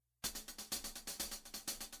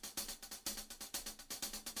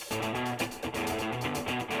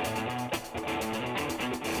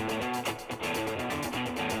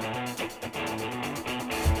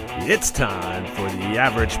It's time for the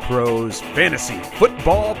Average Pros Fantasy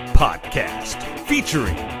Football Podcast,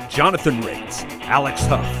 featuring Jonathan Rates, Alex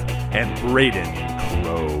Huff, and Braden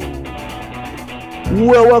Crow.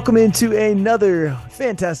 Well, welcome into another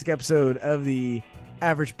fantastic episode of the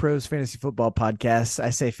Average Pros Fantasy Football Podcast.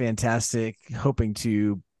 I say fantastic, hoping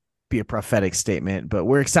to be a prophetic statement, but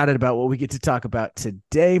we're excited about what we get to talk about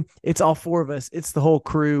today. It's all four of us. It's the whole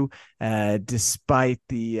crew. Despite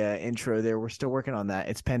the intro there, we're still working on that.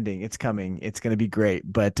 It's pending. It's coming. It's going to be great.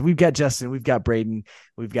 But we've got Justin, we've got Braden,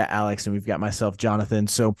 we've got Alex, and we've got myself, Jonathan.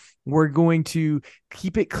 So we're going to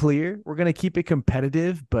keep it clear. We're going to keep it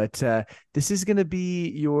competitive, but this is going to be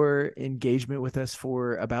your engagement with us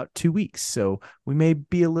for about 2 weeks. So we may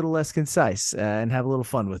be a little less concise and have a little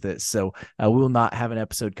fun with it. So we will not have an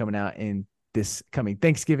episode coming out in this coming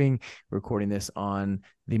Thanksgiving. We're recording this on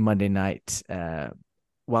the Monday night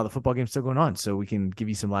while the football game's still going on, so we can give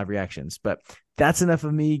you some live reactions. But that's enough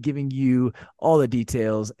of me giving you all the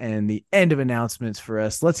details and the end of announcements for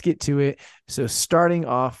us. Let's get to it. So starting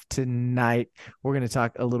off tonight, we're going to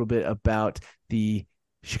talk a little bit about the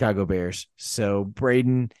Chicago Bears. So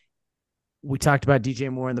Braden, we talked about DJ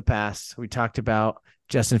Moore in the past. We talked about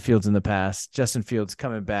Justin Fields in the past. Justin Fields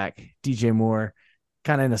coming back. DJ Moore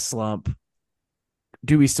kind of in a slump.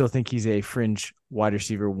 Do we still think he's a fringe wide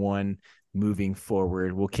receiver one moving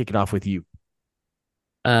forward? We'll kick it off with you.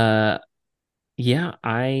 Yeah,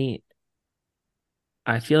 I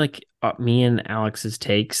feel like me and Alex's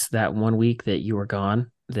takes that 1 week that you were gone,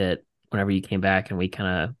 that whenever you came back and we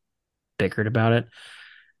kind of bickered about it,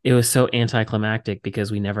 it was so anticlimactic because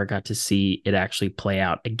we never got to see it actually play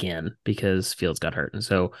out again because Fields got hurt. And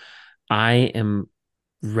so I am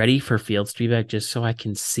ready for Fields to be back just so I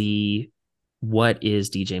can see what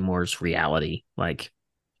is DJ Moore's reality. Like,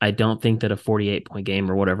 I don't think that a 48-point game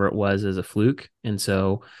or whatever it was is a fluke. And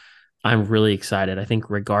so I'm really excited. I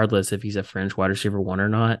think regardless if he's a fringe wide receiver one or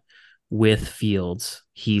not, with Fields,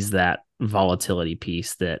 he's that volatility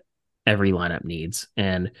piece that every lineup needs.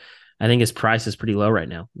 And I think his price is pretty low right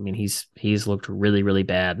now. I mean, he's looked really, really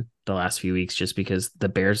bad the last few weeks just because the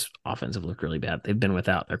Bears offense have looked really bad. They've been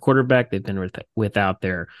without their quarterback. They've been without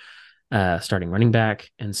their starting running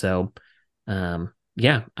back. And so,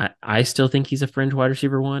 yeah, I still think he's a fringe wide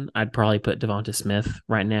receiver one. I'd probably put Devonta Smith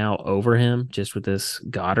right now over him just with this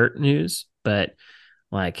Goddard news. But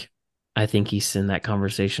like, I think he's in that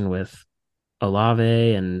conversation with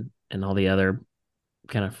Olave and all the other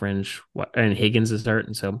kind of fringe, and Higgins is hurt.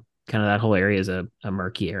 And so kind of that whole area is a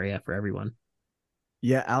murky area for everyone.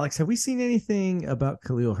 Yeah, Alex, have we seen anything about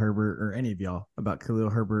Khalil Herbert, or any of y'all about Khalil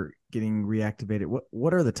Herbert getting reactivated?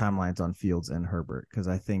 What are the timelines on Fields and Herbert? Because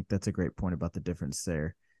I think that's a great point about the difference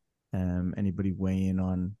there. Anybody weigh in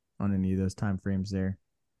on any of those time frames there?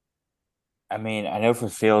 I mean, I know for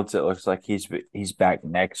Fields, it looks like he's back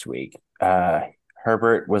next week.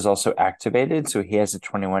 Herbert was also activated, so he has a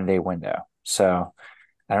 21-day window. So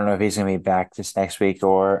I don't know if he's going to be back this next week,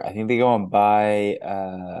 or I think they go on by.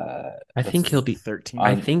 I think he'll be 13.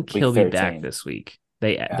 I think he'll be 13. back this week.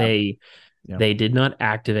 They did not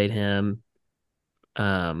activate him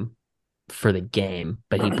for the game,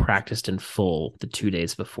 but he practiced in full the 2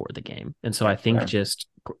 days before the game. And so I think just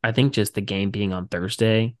the game being on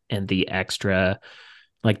Thursday and the extra,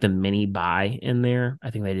 like the mini bye in there,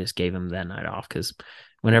 I think they just gave him that night off because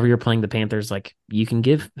whenever you're playing the Panthers, like you can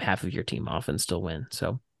give half of your team off and still win.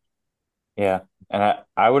 So Yeah, and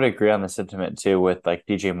I would agree on the sentiment too with like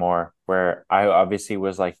DJ Moore, where I obviously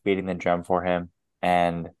was like beating the drum for him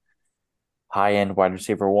and high end wide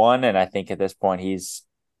receiver one, and I think at this point he's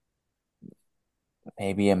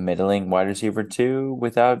maybe a middling wide receiver two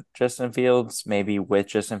without Justin Fields. Maybe with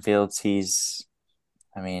Justin Fields,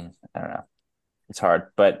 I mean, I don't know. It's hard,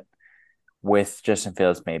 but with Justin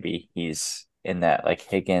Fields, maybe he's in that like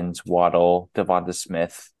Higgins, Waddle, Devonta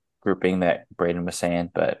Smith grouping that Braden was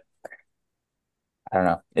saying, but I don't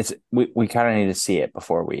know. We kind of need to see it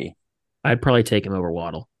before I'd probably take him over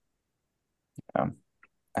Waddle.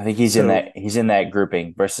 I think he's in that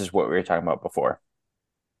grouping versus what we were talking about before.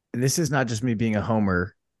 This is not just me being a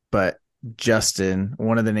homer, but Justin,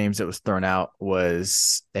 one of the names that was thrown out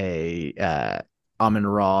was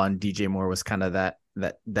Amon-Ra, and DJ Moore was kind of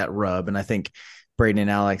that rub. And I think Braden and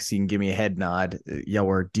Alex, you can give me a head nod. Y'all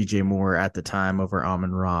were DJ Moore at the time over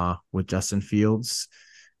Amon-Ra with Justin Fields.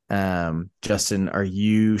 Justin, are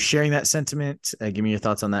you sharing that sentiment? Give me your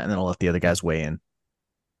thoughts on that, and then I'll let the other guys weigh in.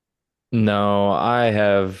 No, I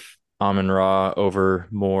have Amon-Ra over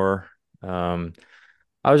Moore. I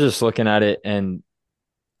was just looking at it, and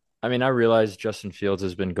I mean, I realize Justin Fields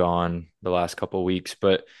has been gone the last couple of weeks,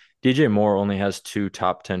 but DJ Moore only has 2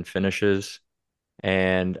 top 10 finishes,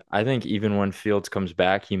 And I think even when Fields comes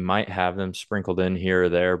back, he might have them sprinkled in here or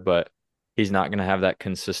there, but he's not going to have that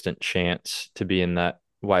consistent chance to be in that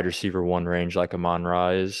wide receiver one range like Amon-Ra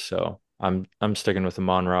is. So I'm sticking with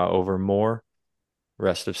Amon-Ra over Moore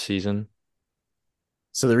rest of season.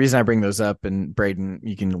 So the reason I bring those up, and Braden,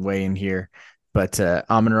 you can weigh in here, but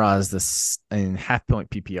Amon-Ra is this in half point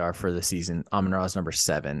PPR for the season. Amon-Ra is number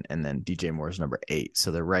 7, and then DJ Moore is number 8.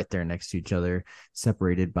 So they're right there next to each other,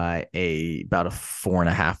 separated by about a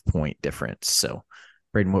 4.5 point difference. So,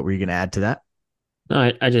 Braden, what were you going to add to that?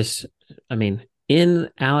 No, I mean, in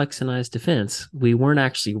Alex and I's defense, we weren't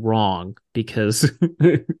actually wrong because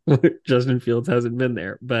Justin Fields hasn't been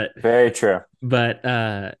there. Very true. But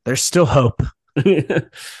there's still hope.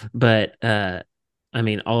 But I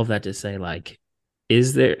mean, all of that to say, like,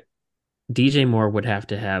 is there DJ Moore would have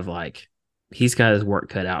to have like he's got his work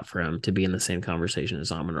cut out for him to be in the same conversation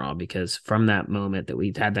as Amon-Ra, because from that moment that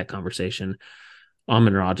we've had that conversation,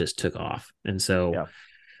 Amon-Ra just took off. And so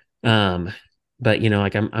but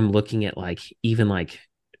like I'm looking at like even like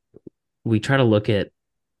we try to look at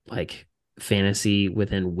like fantasy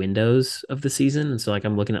within windows of the season. And so like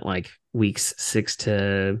I'm looking at like weeks 6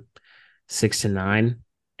 to 9,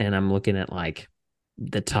 and I'm looking at like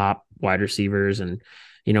the top wide receivers, and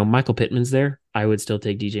Michael Pittman's there. I would still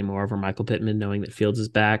take DJ Moore over Michael Pittman, knowing that Fields is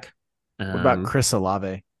back. What about Chris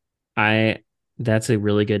Olave? That's a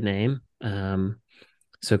really good name.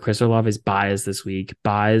 So Chris Olave's buys this week.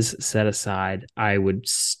 Buys set aside, I would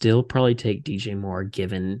still probably take DJ Moore,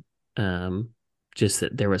 given just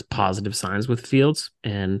that there was positive signs with Fields,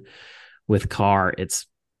 and with Carr, it's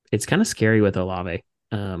kind of scary with Olave.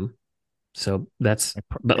 So that's,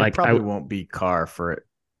 but like, probably won't be Carr for a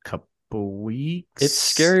couple weeks. It's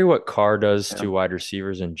scary what Carr does to wide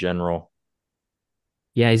receivers in general.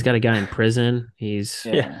 Yeah, he's got a guy in prison.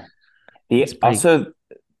 Also,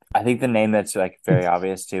 I think the name that's like very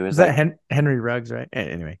obvious too is that like, Henry Ruggs, right?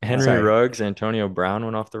 Anyway, Henry Ruggs. Antonio Brown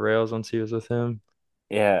went off the rails once he was with him.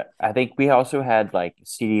 Yeah, I think we also had like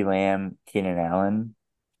CeeDee Lamb, Keenan Allen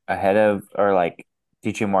ahead of, or like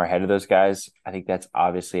DJ Moore ahead of those guys. I think that's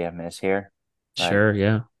obviously a miss here. Sure,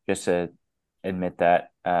 yeah. Just to admit that.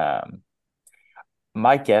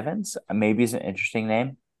 Mike Evans maybe is an interesting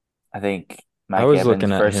name. I think Mike Evans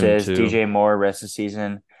versus DJ Moore rest of the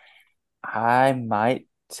season. I might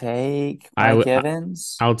take Mike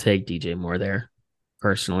Evans. I'll take DJ Moore there,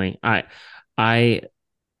 personally. I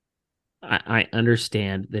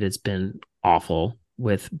understand that it's been awful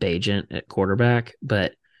with Bagent at quarterback,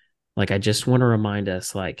 but like I just want to remind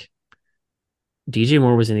us, like DJ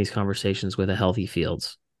Moore was in these conversations with a healthy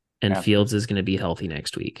Fields, and Fields is going to be healthy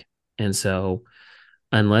next week. And so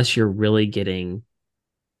unless you're really getting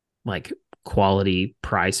like quality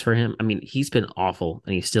price for him, I mean, he's been awful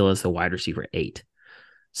and he still is the wide receiver 8.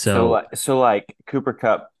 So like Cooper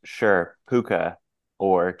Kupp, sure, Puka,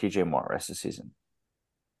 or DJ Moore rest of the season.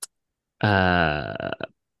 I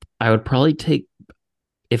would probably take,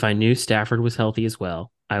 if I knew Stafford was healthy as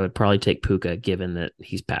well, I would probably take Puka, given that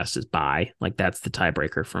he's past his bye. Like that's the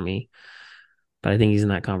tiebreaker for me. But I think he's in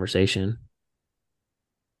that conversation.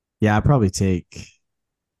 Yeah, I'd probably take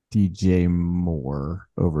DJ Moore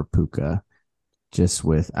over Puka. Just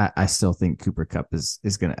with, I still think Cooper Kupp is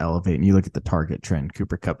going to elevate. And you look at the target trend,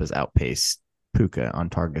 Cooper Kupp has outpaced Puka on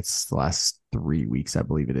targets the last 3 weeks, I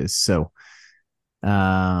believe it is. So,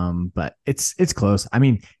 but it's close. I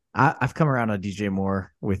mean, I've come around on DJ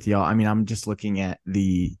Moore with y'all. I mean, I'm just looking at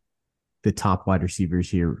the top wide receivers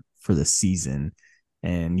here for the season.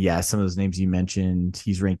 And yeah, some of those names you mentioned,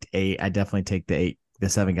 he's ranked 8. I definitely take the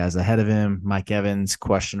 7 guys ahead of him. Mike Evans,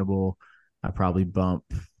 questionable. I probably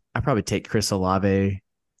take Chris Olave.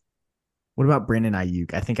 What about Brandon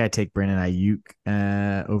Ayuk? I think I take Brandon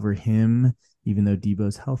Ayuk over him, even though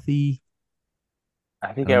Debo's healthy.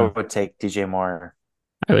 I think I would take DJ Moore.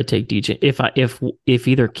 I would take DJ if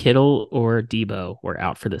either Kittle or Debo were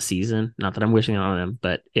out for the season. Not that I'm wishing it on them,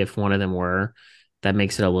 but if one of them were, that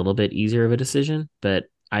makes it a little bit easier of a decision. But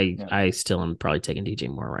I still am probably taking DJ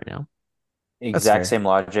Moore right now. Exact same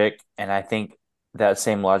logic, and I think that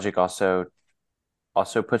same logic also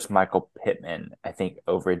puts Michael Pittman, I think,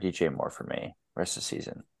 over DJ Moore for me rest of the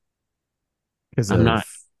season. Because I'm not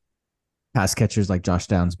pass catchers like Josh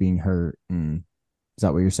Downs being hurt. Is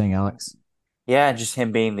that what you're saying, Alex? Yeah, just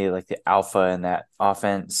him being the alpha in that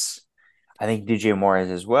offense. I think DJ Moore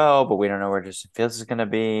is as well, but we don't know where Justin Fields is going to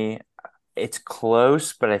be. It's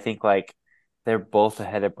close, but I think like they're both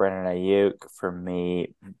ahead of Brandon Ayuk for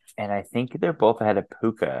me, and I think they're both ahead of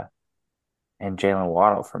Puka and Jalen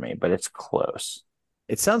Waddle for me, but it's close.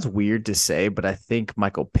 It sounds weird to say, but I think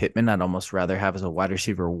Michael Pittman I'd almost rather have as a wide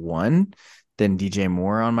receiver 1 than DJ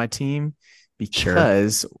Moore on my team,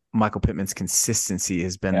 because Michael Pittman's consistency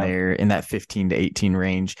has been there in that 15 to 18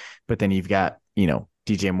 range. But then you've got,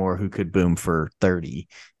 DJ Moore, who could boom for 30,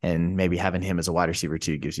 and maybe having him as a wide receiver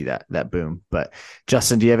too gives you that boom. But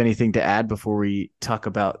Justin, do you have anything to add before we talk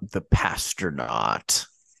about the Passtronaut?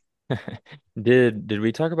 Did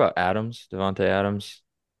we talk about Devontae Adams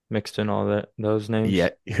mixed in all those names? Yeah.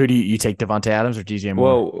 Who do you take, Devontae Adams or DJ Moore?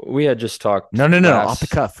 Well, we had just talked. No, off the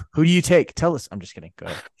cuff. Who do you take? Tell us. I'm just kidding. Go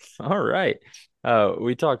ahead. All right.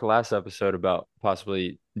 We talked last episode about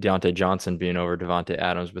possibly Deontay Johnson being over Devontae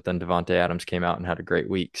Adams, but then Devontae Adams came out and had a great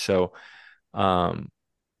week. So I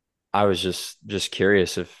was just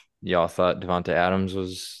curious if y'all thought Devontae Adams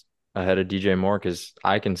was ahead of DJ Moore, because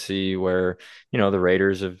I can see where, the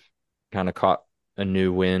Raiders have kind of caught a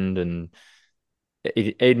new wind, and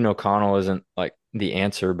Aiden O'Connell isn't like the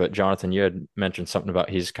answer, but Jonathan, you had mentioned something about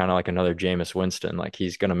he's kind of like another Jameis Winston. Like,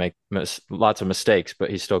 he's going to make lots of mistakes, but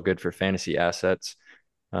he's still good for fantasy assets.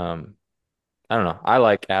 I don't know. I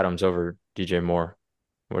like Adams over DJ Moore.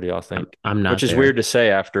 What do y'all think? I'm not. Which is weird to say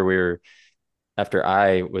after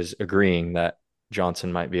I was agreeing that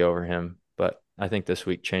Johnson might be over him, but I think this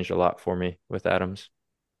week changed a lot for me with Adams.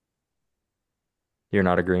 You're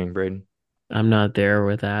not agreeing, Braden? I'm not there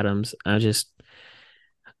with Adams. It's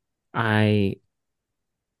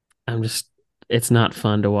not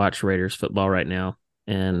fun to watch Raiders football right now,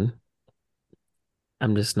 and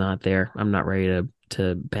I'm just not there. I'm not ready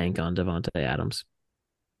to bank on Devontae Adams.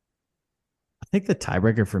 I think the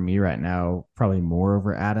tiebreaker for me right now, probably more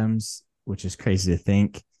over Adams, which is crazy to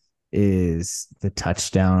think, is the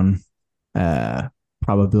touchdown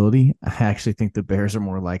probability. I actually think the Bears are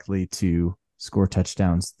more likely to score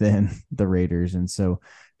touchdowns than the Raiders. And so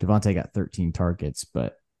Devontae got 13 targets,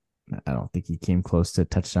 but I don't think he came close to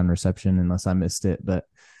touchdown reception unless I missed it. But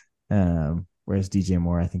whereas DJ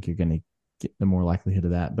Moore, I think you're going to get the more likelihood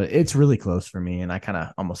of that. But it's really close for me, and I kind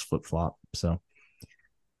of almost flip-flop. So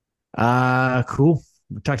cool.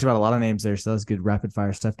 We talked about a lot of names there, so that was good rapid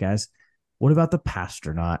fire stuff, guys. What about the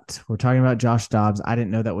Passtronaut? We're talking about Josh Dobbs. I didn't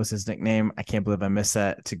know that was his nickname. I can't believe I missed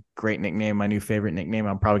that. It's a great nickname, my new favorite nickname.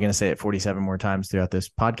 I'm probably going to say it 47 more times throughout this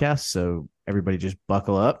podcast, so everybody just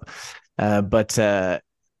buckle up. But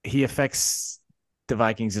he affects the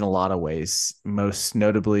Vikings in a lot of ways. Most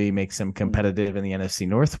notably makes them competitive in the NFC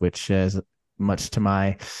North, which is much to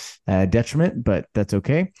my detriment, but that's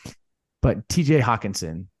okay. But TJ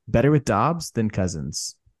Hawkinson, better with Dobbs than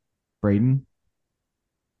Cousins. Braden?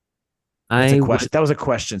 That was a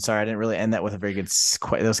question. Sorry, I didn't really end that with a very good.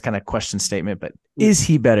 That was kind of question statement. But is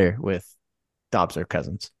he better with Dobbs or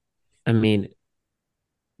Cousins? I mean,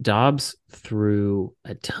 Dobbs threw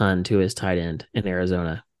a ton to his tight end in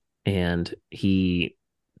Arizona, and Ertz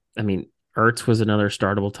was another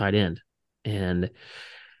startable tight end, and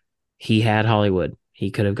he had Hollywood.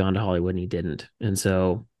 He could have gone to Hollywood, and he didn't. And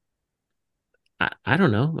so I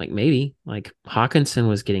don't know. Like, maybe like Hawkinson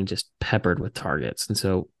was getting just peppered with targets, and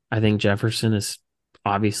so I think Jefferson is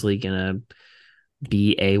obviously going to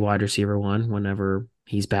be a wide receiver one whenever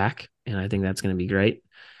he's back, and I think that's going to be great.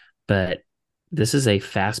 But this is a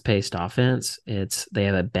fast-paced offense. They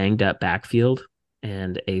have a banged-up backfield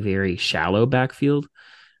and a very shallow backfield.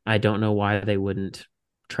 I don't know why they wouldn't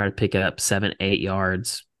try to pick up 7-8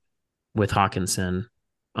 yards with Hawkinson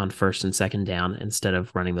on first and second down instead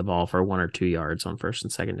of running the ball for 1 or 2 yards on first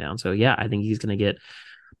and second down. So, yeah, I think he's going to get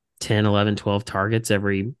 10, 11, 12 targets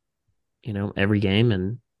every game.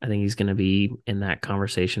 And I think he's going to be in that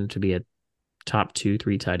conversation to be a top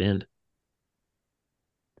 2-3 tight end.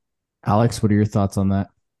 Alex, what are your thoughts on that?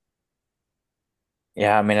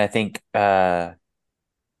 Yeah, I mean, I think Braden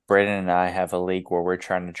and I have a league where we're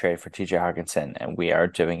trying to trade for TJ Hawkinson, and we are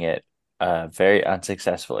doing it very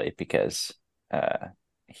unsuccessfully because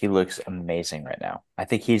he looks amazing right now. I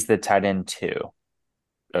think he's the tight end 2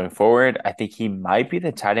 going forward. I think he might be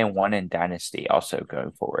the tight end 1 in Dynasty also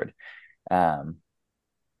going forward.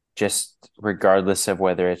 Just regardless of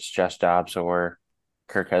whether it's Josh Dobbs or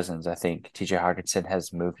Kirk Cousins, I think TJ Hawkinson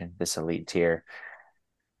has moved into this elite tier.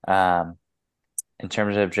 In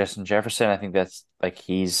terms of Justin Jefferson, I think that's like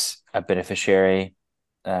he's a beneficiary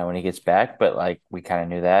when he gets back, but like we kind of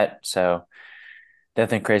knew that. So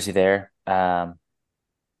nothing crazy there. I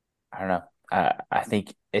don't know. I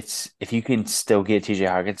think if you can still get TJ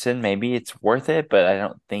Hawkinson, maybe it's worth it, but I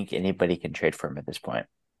don't think anybody can trade for him at this point.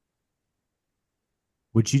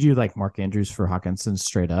 Would you do like Mark Andrews for Hawkinson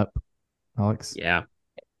straight up, Alex? Yeah.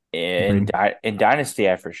 In Dynasty,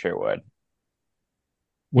 I for sure would.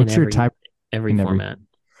 What's your tie? Every format.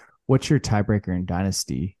 What's your tiebreaker in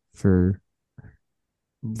Dynasty for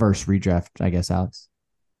versus redraft, I guess, Alex?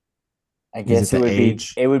 I guess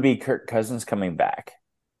it would be Kirk Cousins coming back.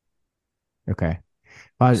 Okay.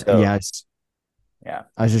 So yeah,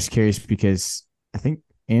 I was just curious because I think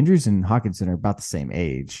Andrews and Hawkinson are about the same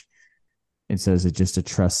age. And so is it just a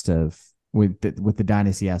trust of with the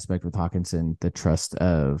dynasty aspect with Hawkinson, the trust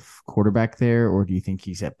of quarterback there, or do you think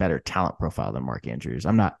he's a better talent profile than Mark Andrews?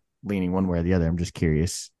 I'm not leaning one way or the other. I'm just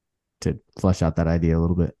curious to flesh out that idea a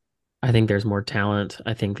little bit. I think there's more talent.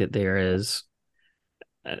 I think that there.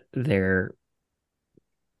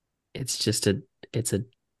 It's just it's a.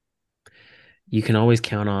 You can always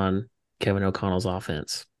count on Kevin O'Connell's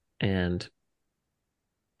offense, and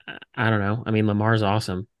I don't know. I mean, Lamar's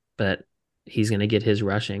awesome, but he's going to get his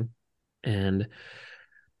rushing, and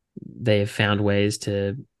they've found ways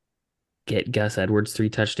to get Gus Edwards 3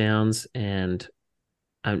 touchdowns and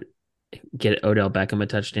get Odell Beckham a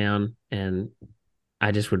touchdown. And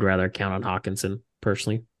I just would rather count on Hawkinson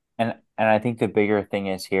personally. and I think the bigger thing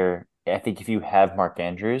is here. I think if you have Mark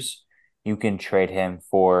Andrews, you can trade him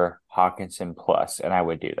for Hawkinson plus, and I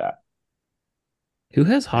would do that. Who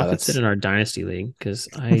has Yeah, Hawkinson in our dynasty league? Because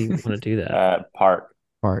I want to do that. Park.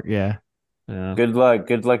 Part, yeah. Good luck.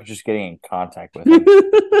 Good luck just getting in contact with him.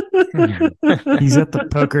 He's at the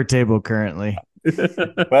poker table currently.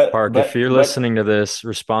 Park, if you're listening to this,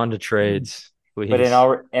 respond to trades, please. But in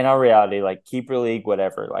all reality, like keeper league,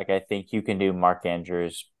 whatever. Like I think you can do Mark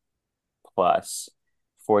Andrews plus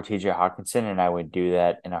for TJ Hawkinson, and I would do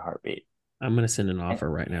that in a heartbeat. I'm going to send an offer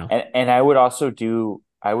right now. And I would also do.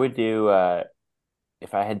 I would do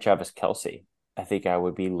if I had Travis Kelce. I think I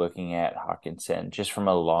would be looking at Hawkinson just from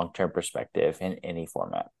a long-term perspective in any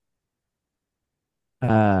format.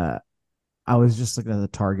 I was just looking at the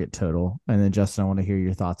target total, and then Justin, I want to hear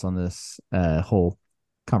your thoughts on this whole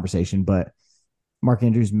conversation. But Mark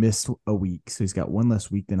Andrews missed a week, so he's got one less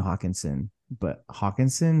week than Hawkinson. But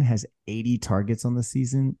Hawkinson has 80 targets on the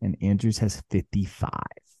season, and Andrews has 55.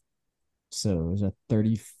 So there's a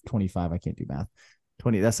 30-25. I can't do math.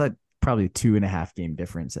 20. That's like probably a 2.5 game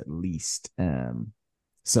difference at least.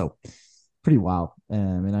 So pretty wild.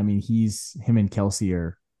 And I mean, him and Kelce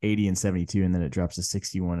are 80 and 72, and then it drops to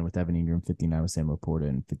 61 with Evan Ingram, 59 with Sam Laporta,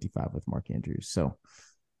 and 55 with Mark Andrews. So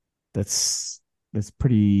that's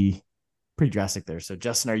pretty drastic there. So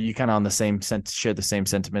Justin, are you kind of on the same share the same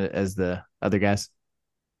sentiment as the other guys?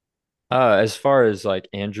 As far as like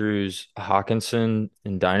Andrews, Hawkinson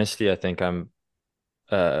in Dynasty, I think I'm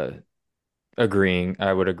agreeing.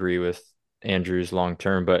 I would agree with Andrews long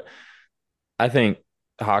term, but I think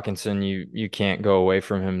Hawkinson, you can't go away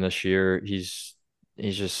from him this year. He's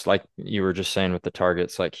just like you were just saying with the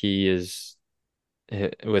targets. Like he is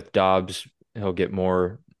with Dobbs, he'll get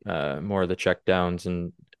more of the check downs,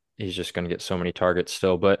 and he's just going to get so many targets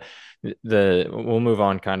still. But we'll move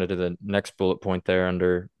on kind of to the next bullet point there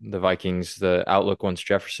under the Vikings, the outlook once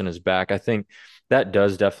Jefferson is back. I think that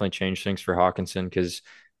does definitely change things for Hawkinson because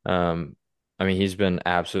I mean, he's been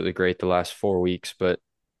absolutely great the last 4 weeks, but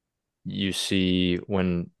you see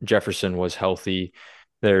when Jefferson was healthy,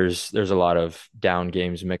 there's a lot of down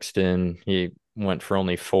games mixed in. He went for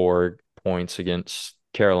only 4 points against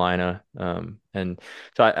Carolina. And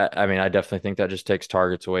so I mean, I definitely think that just takes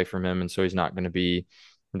targets away from him. And so he's not going to be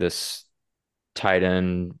this tight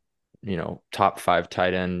end, top 5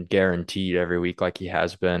 tight end guaranteed every week like he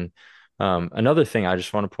has been. Another thing I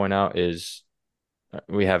just want to point out is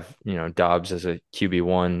we have, Dobbs as a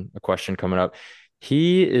QB1, a question coming up.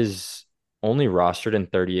 He is only rostered in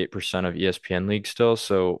 38% of ESPN leagues still.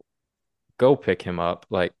 So go pick him up.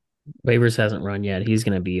 Like waivers hasn't run yet. He's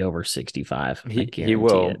going to be over 65. He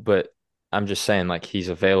will, but I'm just saying like he's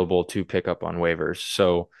available to pick up on waivers.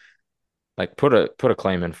 So like put a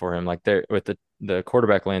claim in for him. Like there with the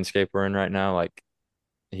quarterback landscape we're in right now, like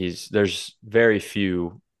there's very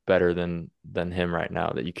few better than him right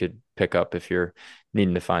now that you could pick up if you're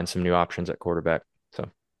needing to find some new options at quarterback. So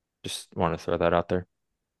just want to throw that out there.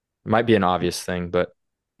 It might be an obvious thing, but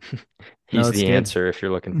he's the answer if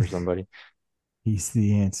you're looking for somebody. He's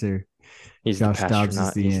the answer. He's Josh the Dobbs is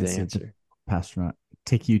Passtronaut. the answer. Passtronaut.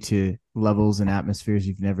 Take you to levels and atmospheres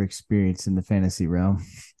you've never experienced in the fantasy realm.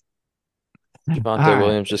 Javonte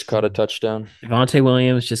Williams just caught a touchdown. Javonte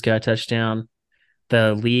Williams just got a touchdown.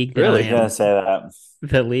 The league that really gonna say that.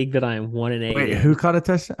 The league that I am 1-8. Wait, who caught a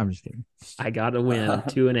touchdown? I'm just kidding. I got to win.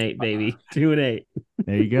 2-8, baby. 2-8.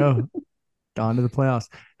 There you go. On to the playoffs.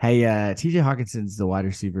 Hey, TJ Hawkinson's the wide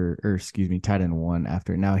receiver, or excuse me, tight end 1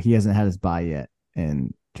 after. Now he hasn't had his bye yet,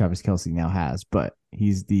 and Travis Kelce now has, but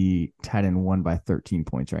he's the tight end 1 by 13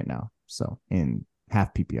 points right now. So in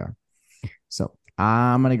half PPR. So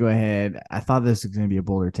I'm gonna go ahead. I thought this was gonna be a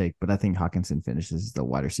bolder take, but I think Hawkinson finishes the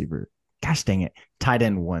wide receiver. Gosh dang it, tight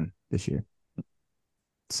end 1 this year.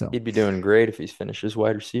 So he'd be doing great if he finishes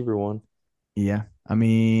wide receiver 1. Yeah. I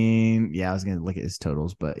mean, yeah, I was going to look at his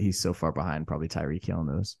totals, but he's so far behind probably Tyreek Hill on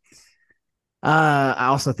those. I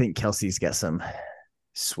also think Kelsey's got some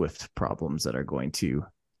Swift problems that are going to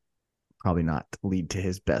probably not lead to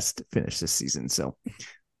his best finish this season. So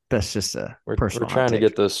that's just a We're personal hot trying to take.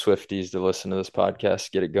 get those Swifties to listen to this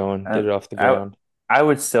podcast, get it going, Uh, get it off the I ground. I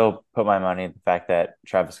would still put my money on the fact that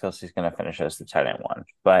Travis Kelce's going to finish as the tight end one,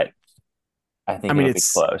 but I I think mean, it'll be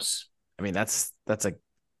close. that's a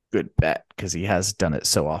good bet because he has done it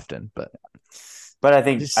so often. But But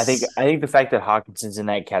just I think the fact that Hawkinson's in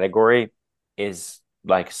that category is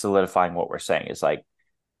like solidifying what we're saying. Is like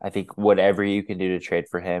I think whatever you can do to trade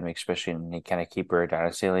for him, especially in any kind of keeper or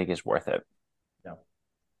dynasty league, is worth it.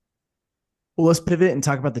 well, let's pivot and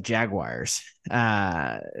talk about the Jaguars.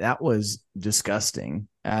 That was disgusting.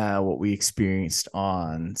 What we experienced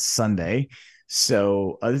on Sunday.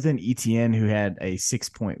 So, other than ETN, who had a 6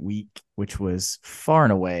 point week, which was far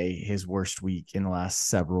and away his worst week in the last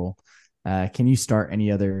several, can you start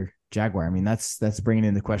any other Jaguar? I mean, that's bringing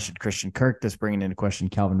into question Christian Kirk. That's bringing into question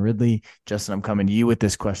Calvin Ridley. Justin, I'm coming to you with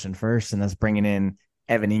this question first, and that's bringing in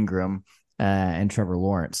Evan Ingram and Trevor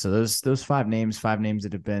Lawrence. So those five names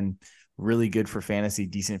that have been really good for fantasy,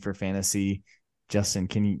 decent for fantasy. Justin,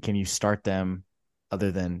 can you start them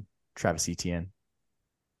other than Travis Etienne?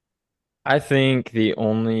 I think the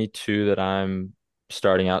only two that I'm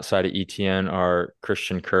starting outside of ETN are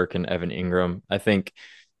Christian Kirk and Evan Ingram. I think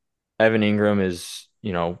Evan Ingram is,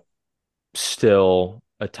 still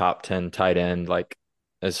a top 10 tight end, like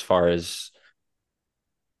as far as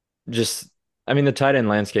just, I mean, the tight end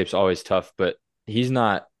landscape's always tough, but he's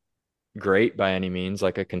not great by any means,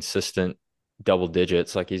 like a consistent double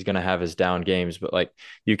digits. Like he's going to have his down games, but like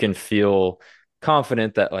you can feel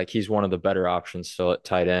confident that like he's one of the better options still at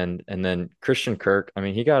tight end. And then Christian Kirk, I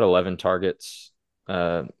mean, he got 11 targets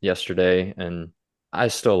yesterday, and I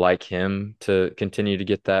still like him to continue to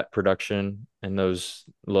get that production and those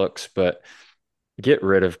looks, but get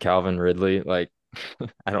rid of Calvin Ridley. Like,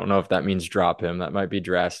 I don't know if that means drop him. That might be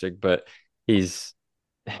drastic, but he's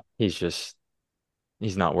he's just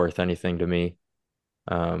he's not worth anything to me.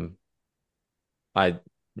 Um, I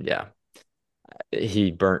yeah,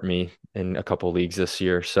 he burnt me in a couple leagues this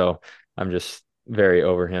year, so I'm just very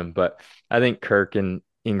over him. But I think Kirk and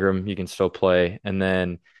Ingram you can still play, and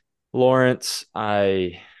then Lawrence,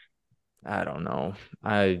 I don't know.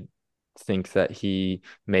 I think that he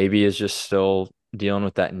maybe is just still dealing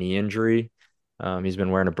with that knee injury. He's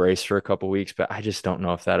been wearing a brace for a couple weeks, but I just don't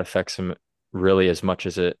know if that affects him really as much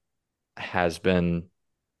as it has been,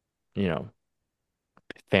 you know,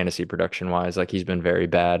 fantasy production wise. Like he's been very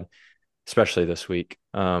bad, especially this week.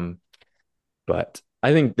 But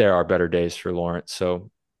I think there are better days for Lawrence. So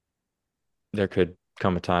there could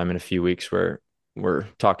come a time in a few weeks where we're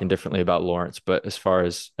talking differently about Lawrence. But as far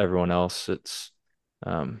as everyone else, it's,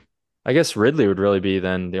 um, I guess Ridley would really be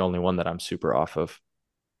then the only one that I'm super off of.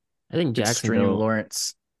 I think Extreme Jacksonville.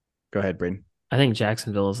 Lawrence. Go ahead, Braden. I think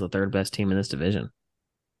Jacksonville is the third best team in this division.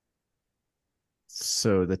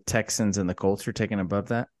 So the Texans and the Colts are taking above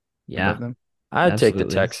that, Yeah, above them. I'd take the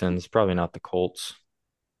absolutely. Texans, probably not the Colts.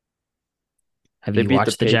 Have They you beat the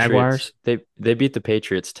watched the Patriots. Jaguars? They beat the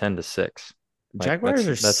Patriots 10-6. Like Jaguars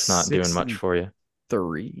are that's not doing six much and for you.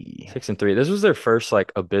 three. 6-3. This was their first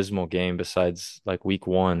like abysmal game besides like week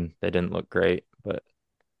one. They didn't look great, but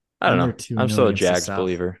I don't And they're know. 2 I'm and 0 still a against the Jags South.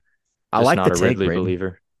 believer, I just like the not a take, Ridley Braden.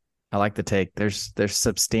 believer. I like the take. There's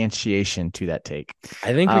substantiation to that take.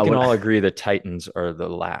 I think we can What all agree the Titans are the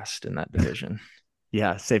last in that division.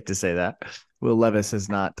 Yeah, safe to say that. Will Levis has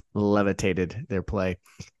not levitated their play.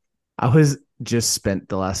 I was just spent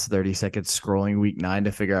the last 30 seconds scrolling week 9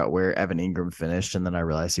 to figure out where Evan Ingram finished, and then I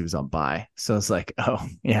realized he was on bye. So it's like, oh,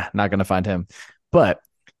 yeah, not going to find him. But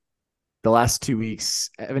the last 2 weeks,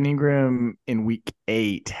 Evan Ingram in week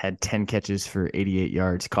 8 had 10 catches for 88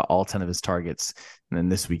 yards, caught all 10 of his targets. And then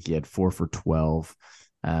this week he had 4 for 12.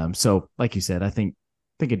 So, like you said, I think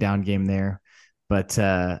a down game there. But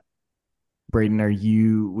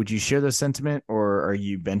Braden, would you share the sentiment, or are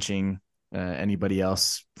you benching anybody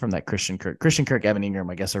else from that Christian Kirk? Christian Kirk, Evan Ingram,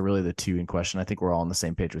 I guess, are really the two in question. I think we're all on the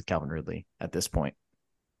same page with Calvin Ridley at this point.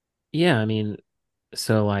 Yeah, I mean,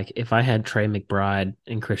 so like if I had Trey McBride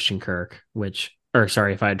and Christian Kirk,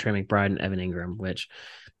 if I had Trey McBride and Evan Ingram, which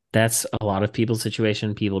that's a lot of people's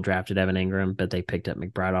situation. People drafted Evan Ingram, but they picked up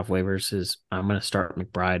McBride off waivers. I'm going to start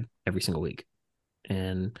McBride every single week.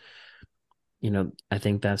 And, I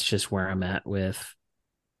think that's just where I'm at with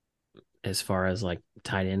as far as like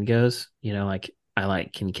tight end goes. Like I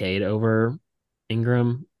like Kincaid over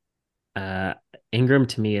Ingram. Uh, Ingram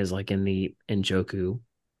to me is like in the Njoku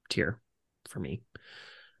tier for me.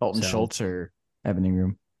 Dalton So Schultz or Evan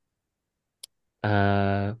Ingram?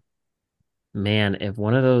 Man, if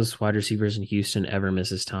one of those wide receivers in Houston ever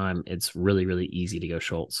misses time, it's really, really easy to go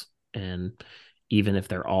Schultz. And even if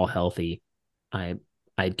they're all healthy, I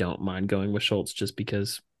I don't mind going with Schultz just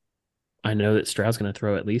because I know that Stroud's going to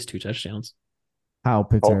throw at least 2 touchdowns. Kyle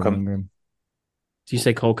Pitts or Evan Holcomb. Ingram. Do you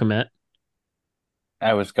say Cole Kmet?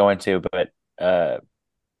 I was going to, but The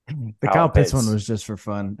Kyle Kyle Pitts one Pitts. was just for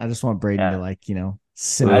fun. I just want Braden to Yeah.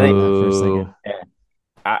 sit I on think- that for a Ooh. second.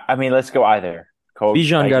 Yeah. I mean, let's go either. Cole,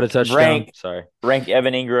 Bijan got a touchdown. Sorry. rank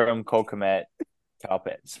Evan Ingram, Cole Kmet, Kyle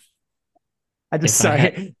Pitts. I just If I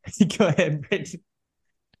sorry. Go ahead, Braden.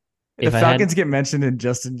 The If I Falcons had- get mentioned and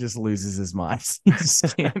Justin just loses his mind. He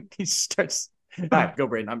just can't. He starts. All right, go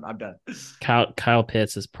Braden. I'm done. Kyle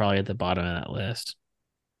Pitts is probably at the bottom of that list.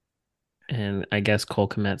 And I guess Cole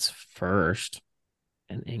Kmet's first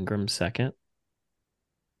and Ingram second.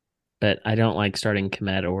 But I don't like starting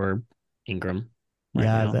Kmet or Ingram right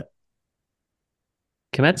now.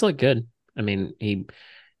 Kmet's look good. I mean,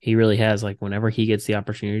 he really has. Like whenever he gets the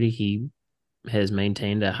opportunity, he has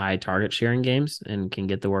maintained a high target sharing games and can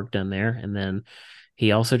get the work done there. And then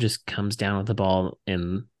he also just comes down with the ball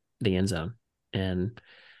in the end zone. And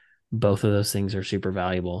both of those things are super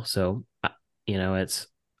valuable. So,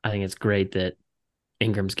 I think it's great that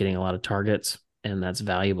Ingram's getting a lot of targets and that's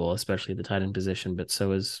valuable, especially the tight end position, but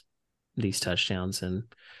so is these touchdowns. And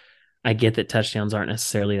I get that touchdowns aren't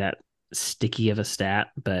necessarily that sticky of a stat,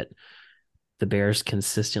 but the Bears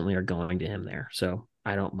consistently are going to him there. So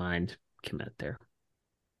I don't mind Kmet there.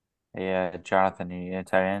 Yeah, Jonathan, you need a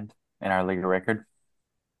tight end in our league of record.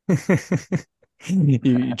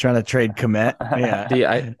 You trying to trade Komet?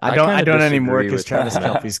 Yeah. I don't kinda anymore disagree because with Travis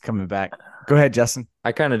Komet. Kelce's coming back. Go ahead, Justin.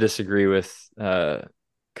 I kind of disagree with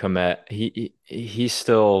Komet. He's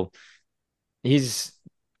still he's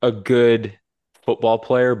a good football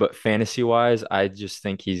player, but fantasy wise, I just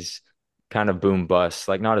think he's kind of boom bust.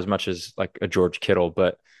 Like not as much as like a George Kittle,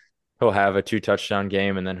 but he'll have a 2 touchdown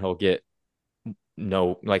game and then he'll get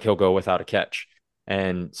he'll go without a catch.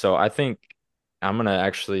 And so I think I'm gonna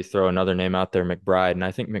actually throw another name out there, McBride, and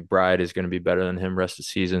I think McBride is going to be better than him rest of the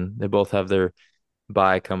season. They both have their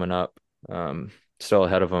bye coming up, still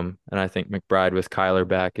ahead of them, and I think McBride with Kyler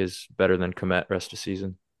back is better than Komet rest of the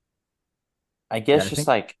season. I guess I just think-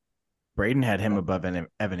 like Braden had him above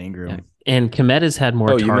Evan Ingram. Yeah. And Komet has had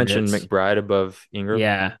more Oh, targets. you mentioned McBride above Ingram?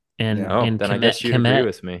 Yeah. And, Yeah. Oh, and then I Komet, guess you'd agree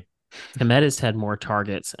with me. Komet has had more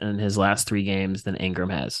targets in his last 3 games than Ingram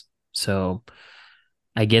has. So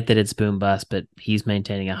I get that it's boom bust, but he's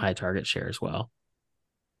maintaining a high target share as well.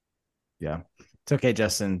 Yeah. It's okay,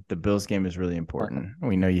 Justin. The Bills game is really important.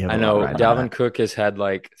 We know you have I a know lot riding on Dalvin that. Cook has had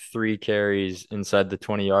like 3 carries inside the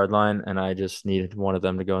 20-yard line, and I just needed one of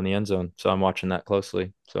them to go in the end zone. So I'm watching that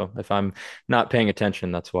closely. So if I'm not paying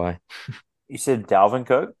attention, that's why. you said Dalvin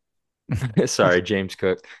Cook. Sorry, James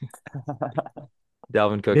Cook.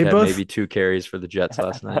 Dalvin Cook They had both- maybe 2 carries for the Jets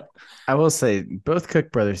last night. I will say both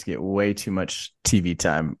Cook brothers get way too much TV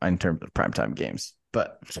time in terms of primetime games,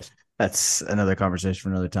 but that's another conversation for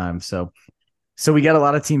another time. So we got a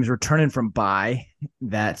lot of teams returning from bye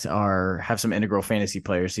that have some integral fantasy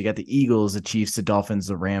players. So you got the Eagles, the Chiefs, the Dolphins,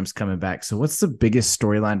 the Rams coming back. So what's the biggest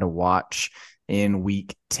storyline to watch in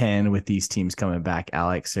week 10 with these teams coming back,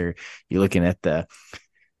 Alex? Or you looking at the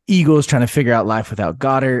Eagles trying to figure out life without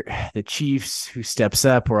Goddard, the Chiefs, who steps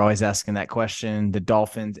up? We're always asking that question. The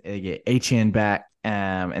Dolphins, they get HN back.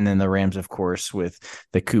 And then the Rams, of course, with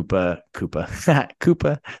the Koopa.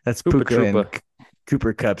 That's Koopa Puka and Troopa.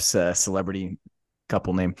 Cooper Cup's celebrity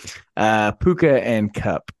couple name. Puka and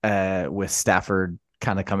Cup with Stafford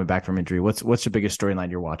kind of coming back from injury. What's your biggest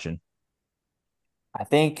storyline you're watching? I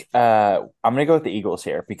think I'm gonna go with the Eagles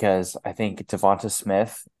here because I think Devonta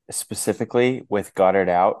Smith, specifically with Goddard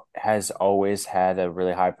out, has always had a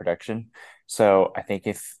really high production. So I think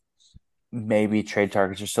if maybe trade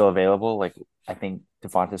targets are still available, like I think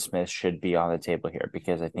Devonta Smith should be on the table here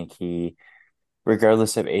because I think he,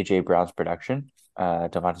 regardless of AJ Brown's production,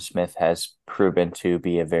 Devonta Smith has proven to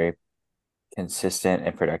be a very consistent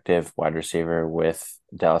and productive wide receiver with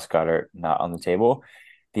Dallas Goedert not on the table.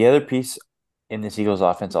 The other piece in this Eagles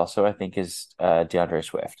offense also, I think, is DeAndre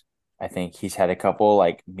Swift. I think he's had a couple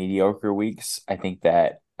like mediocre weeks. I think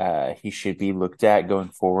that he should be looked at going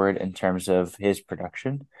forward in terms of his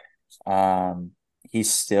production.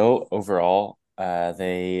 He's still overall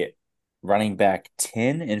the running back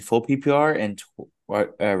 10 in full PPR and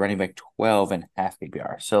running back 12 in half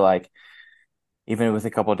PPR. So like even with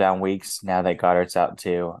a couple down weeks now that Goddard's out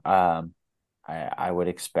too, I would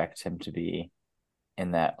expect him to be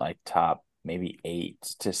in that like top maybe 8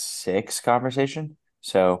 to 6 conversation.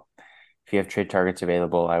 So if you have trade targets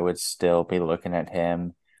available, I would still be looking at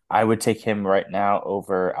him. I would take him right now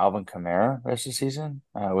over Alvin Kamara rest of the season.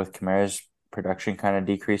 With Kamara's production kind of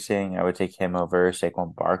decreasing, I would take him over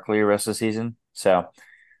Saquon Barkley rest of the season. So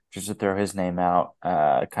just to throw his name out,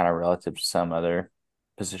 kind of relative to some other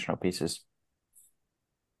positional pieces.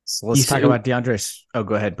 So let's talk about DeAndre. Oh,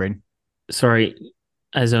 go ahead, Braden. Sorry,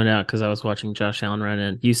 I zoned out because I was watching Josh Allen run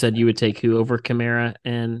in. You said you would take who over Kamara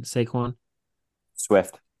and Saquon?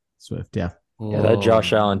 Swift, yeah. Yeah, that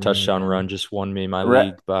Josh Allen touchdown run just won me my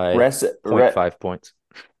league by 0.5 points.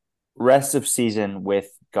 Rest of season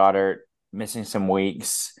with Goddard missing some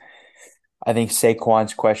weeks. I think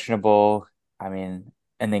Saquon's questionable. I mean,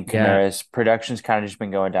 and then Kamara's production's kind of just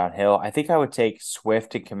been going downhill. I think I would take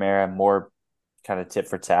Swift and Kamara more kind of tit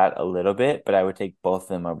for tat a little bit, but I would take both of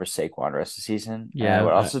them over Saquon rest of the season. Yeah, and I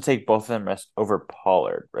would also take both of them over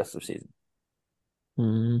Pollard rest of the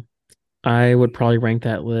season. I would probably rank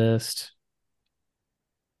that list.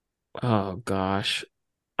 Oh gosh,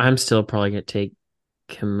 I'm still probably gonna take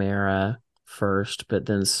Kamara first, but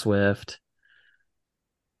then Swift,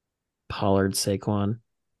 Pollard, Saquon.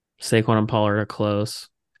 Saquon and Pollard are close,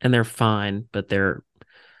 and they're fine, but they're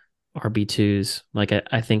RB2s. Like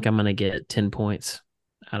I think I'm gonna get 10 points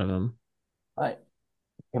out of them.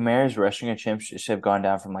 Kamara's rushing attempts have gone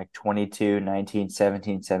down from like 22, 19,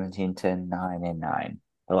 17, 17 to 9 and 9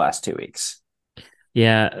 the last 2 weeks.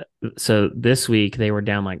 Yeah, so this week they were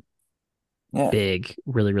down like big,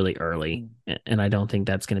 really, really early, and I don't think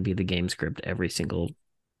that's going to be the game script every single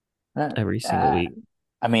week.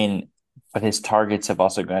 I mean, but his targets have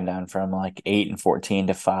also gone down from like 8 and 14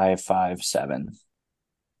 to 5, 5, 7.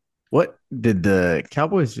 What did the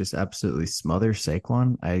Cowboys just absolutely smother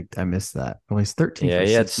Saquon? I missed that. Oh, he's 13. Yeah,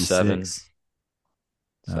 he had 7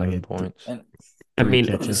 points. I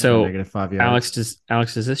mean, so Alex,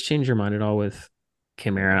 does this change your mind at all with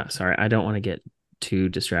Kamara? Sorry, I don't want to get too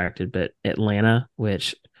distracted, but Atlanta,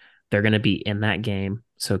 which they're going to be in that game,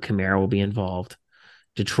 so Kamara will be involved.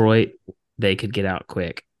 Detroit, they could get out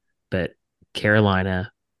quick, but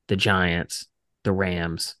Carolina, the Giants, the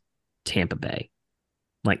Rams, Tampa Bay,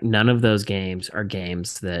 like none of those games are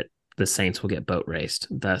games that the Saints will get boat raced.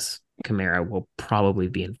 Thus, Kamara will probably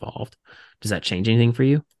be involved. Does that change anything for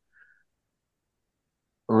you?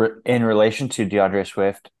 In relation to DeAndre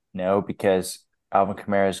Swift, no, because Alvin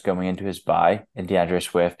Kamara is going into his bye, and DeAndre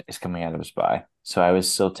Swift is coming out of his bye. So I would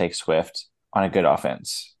still take Swift on a good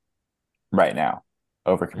offense right now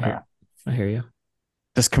over Kamara. I hear you.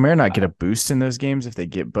 Does Kamara not get a boost in those games if they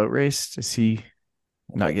get boat raced? Is he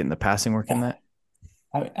not getting the passing work in that?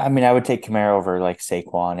 I mean, I would take Kamara over like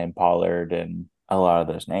Saquon and Pollard and a lot of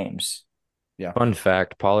those names. Yeah. Fun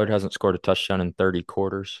fact, Pollard hasn't scored a touchdown in 30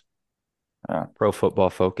 quarters. Pro Football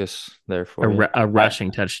Focus there for a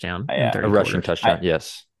rushing touchdown. A rushing touchdown,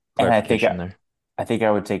 yes. And I think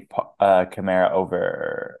I would take Kamara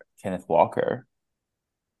over Kenneth Walker.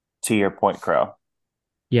 To your point, Crow.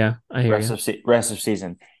 Yeah, I hear you. Rest of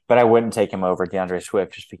season, but I wouldn't take him over DeAndre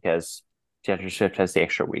Swift just because DeAndre Swift has the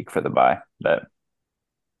extra week for the bye. But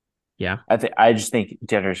yeah, I just think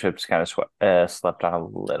DeAndre Swift's kind of slept on a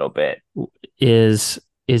little bit. Is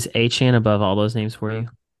Achane above all those names for you?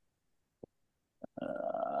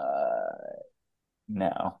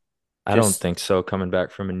 No, I don't think so. Coming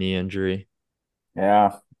back from a knee injury.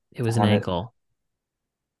 Yeah, it was an ankle.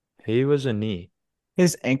 He was a knee.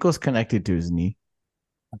 His ankle's connected to his knee.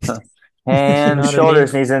 And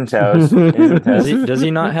shoulders, knees, and toes. Does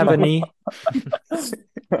he not have a knee?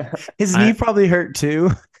 His knee probably hurt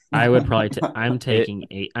too. I would probably. I'm taking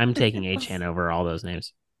Achane over all those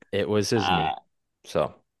names. It was his knee.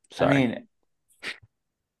 So sorry. I mean,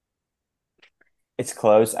 it's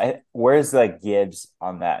close. Where's like Gibbs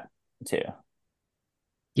on that too?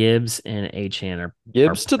 Gibbs and Achane are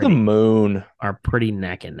to the moon. Are pretty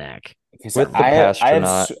neck and neck. With the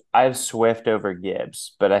Passtronaut. I have Swift over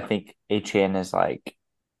Gibbs, but I think Achane is like,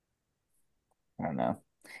 I don't know.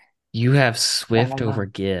 You have Swift over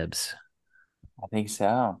Gibbs. I think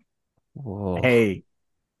so. Whoa. Hey,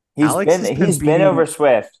 he's been over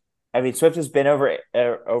Swift. I mean, Swift has been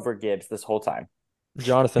over Gibbs this whole time.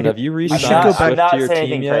 Jonathan, have you re-signed Swift to your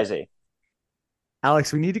team yet? Crazy.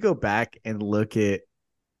 Alex, we need to go back and look at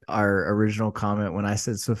our original comment when I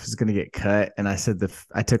said Swift is going to get cut, and I said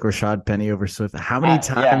I took Rashad Penny over Swift. How many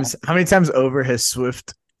times over has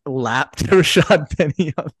Swift lapped Rashad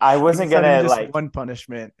Penny? I wasn't gonna like one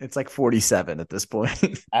punishment. It's like 47 at this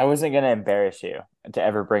point. I wasn't gonna embarrass you to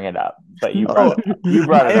ever bring it up, but you brought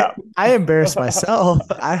it up. I embarrassed myself.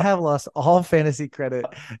 I have lost all fantasy credit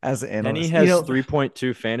as an analyst. And he has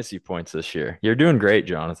 3.2 fantasy points this year. You're doing great,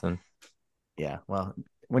 Jonathan. Yeah, well,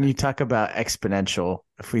 when you talk about exponential,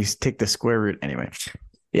 if we take the square root anyway.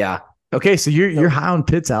 Yeah. Okay, so you're high on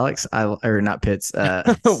Pitts, Alex. Or not Pitts.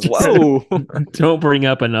 Whoa. Don't bring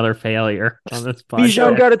up another failure on this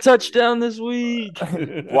Bijan podcast. got a touchdown this week.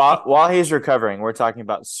 While he's recovering, we're talking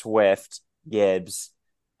about Swift, Gibbs.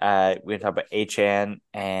 We talk about Achan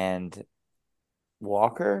and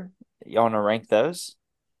Walker. You want to rank those?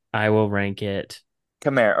 I will rank it.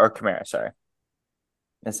 Kamara, sorry.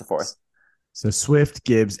 That's the fourth. So Swift,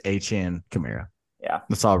 Gibbs, Achan, Kamara. Yeah.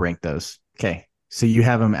 Let's all rank those. Okay. So you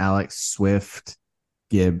have them, Alex, Swift,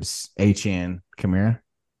 Gibbs, Achan, Kamara.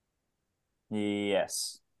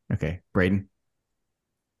 Yes. Okay. Braden.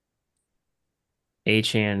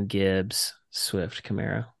 Achan, Gibbs, Swift,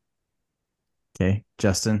 Kamara. Okay.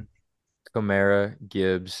 Justin. Kamara,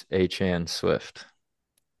 Gibbs, Achan, Swift.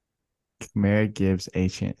 Kamara, Gibbs,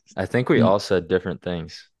 Achan. I think we all said different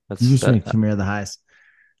things. You just made Kamara the highest.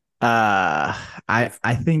 I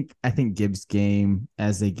think Gibbs' game,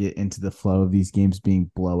 as they get into the flow of these games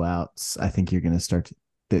being blowouts, I think you're going to start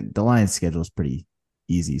the Lions' schedule is pretty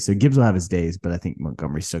easy. So Gibbs will have his days, but I think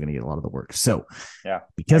Montgomery's still going to get a lot of the work. So yeah,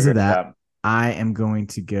 because of that, I am going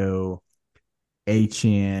to go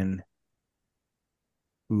Achan.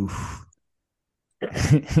 Oof.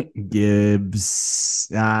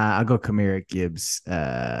 Gibbs. I'll go Kamara, Gibbs,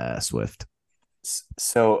 Swift.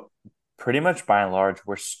 So pretty much by and large,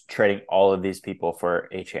 we're trading all of these people for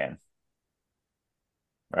Achan.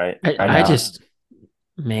 Right? I just,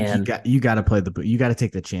 man, you got to play you got to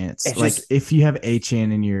take the chance. It's like just, if you have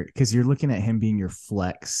Achan in because you're looking at him being your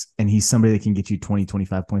flex and he's somebody that can get you 20,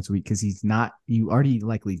 25 points a week because you already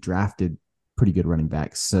likely drafted pretty good running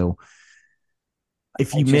backs. So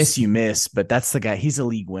if you miss, you miss, but that's the guy. He's a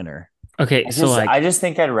league winner. Okay. I just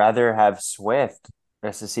think I'd rather have Swift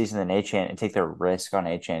rest of the season than Achan and take the risk on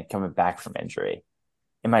Achan coming back from injury.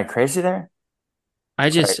 Am I crazy there?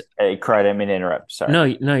 Hey, Craig, I didn't mean to interrupt.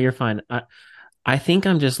 Sorry. No, you're fine. I think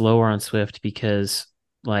I'm just lower on Swift because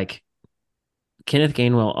like Kenneth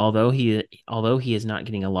Gainwell, although he is not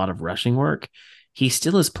getting a lot of rushing work, he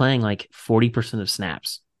still is playing like 40% of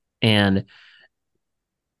snaps. And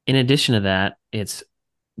in addition to that, it's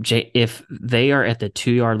if they are at the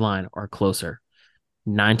 2-yard line or closer,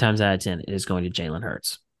 9 times out of 10, it is going to Jalen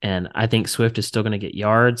Hurts. And I think Swift is still going to get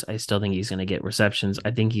yards. I still think he's going to get receptions. I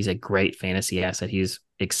think he's a great fantasy asset. He's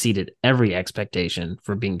exceeded every expectation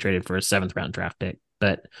for being traded for a 7th-round draft pick.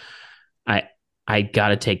 But I got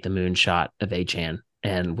to take the moonshot of Achan.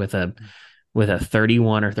 And with a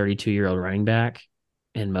 31 or 32-year-old running back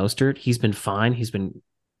in Mostert, he's been fine.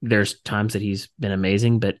 There's times that he's been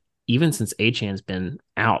amazing, but even since Achan's been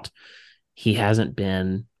out, he hasn't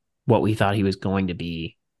been what we thought he was going to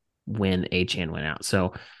be when Achan went out.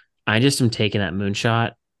 So I just am taking that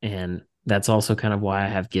moonshot, and that's also kind of why I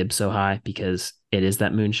have Gibbs so high, because it is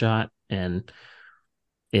that moonshot. And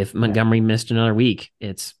if Montgomery missed another week,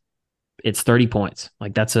 it's 30 points.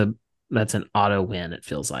 Like that's an auto win, it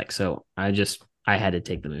feels like. So I had to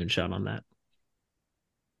take the moonshot on that.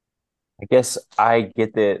 I guess I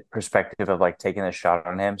get the perspective of like taking a shot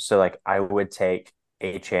on him. So like I would take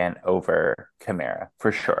Achan over Kamara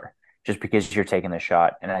for sure, just because you're taking the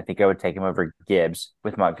shot. And I think I would take him over Gibbs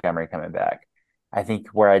with Montgomery coming back. I think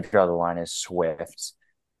where I draw the line is Swift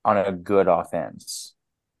on a good offense,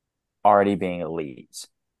 already being elite.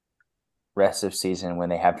 Rest of season when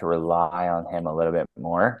they have to rely on him a little bit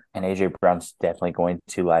more. And AJ Brown's definitely going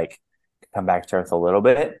to like come back to earth a little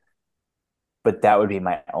bit. But that would be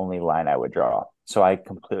my only line I would draw. So I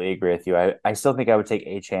completely agree with you. I still think I would take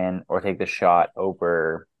Achan or take the shot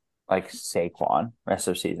over like Saquon rest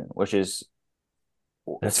of season, which is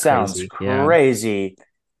sounds crazy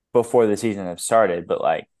before the season had started, but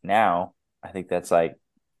like now I think that's like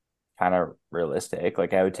kind of realistic.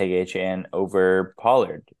 Like I would take Achan over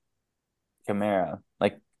Pollard, Kamara.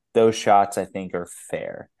 Like those shots I think are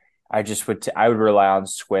fair. I would rely on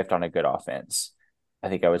Swift on a good offense. I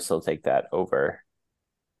think I would still take that over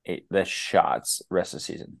the shots rest of the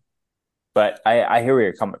season. But I hear where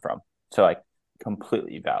you're coming from. So like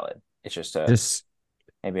completely valid. It's just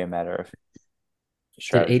maybe a matter of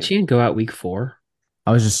strategy. Did Achan go out week 4?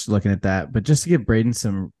 I was just looking at that, but just to give Braden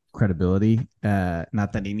some credibility,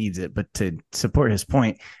 not that he needs it, but to support his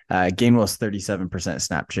point, Gainwell's 37%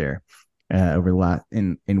 snap share over the lot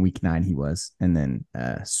in week 9 he was, and then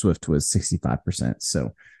Swift was 65%.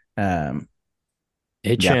 So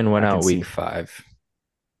Achan went out week 5.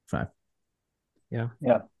 Yeah.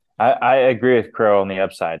 I agree with Crow on the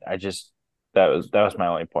upside. That was my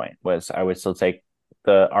only point, was I would still take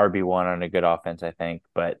the RB1 on a good offense, I think,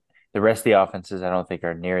 but the rest of the offenses I don't think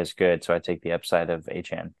are near as good. So I take the upside of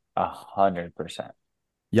Achan 100%.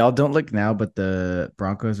 Y'all don't look now, but the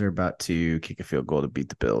Broncos are about to kick a field goal to beat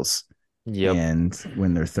the Bills. Yep. and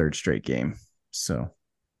win their third straight game. So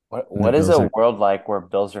and the What is Bills a are world like where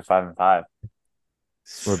Bills are 5-5?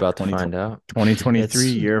 We're about to 20 find out. 2023 It's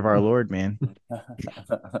year of our Lord, man.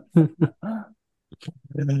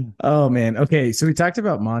 Oh man. Okay, so we talked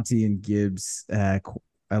about Monty and Gibbs a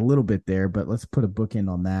little bit there, but let's put a bookend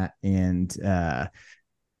on that. And how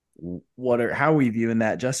are we viewing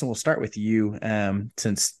that? Justin, we'll start with you.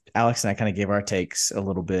 Since Alex and I kind of gave our takes a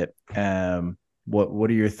little bit. What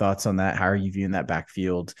are your thoughts on that? How are you viewing that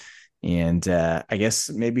backfield? And I guess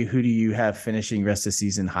maybe who do you have finishing rest of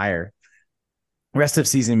season higher? Rest of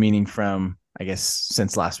season meaning from, I guess,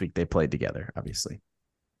 since last week they played together, obviously.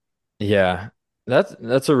 Yeah,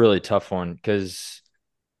 that's a really tough one because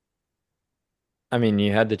I mean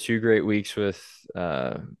you had the 2 great weeks with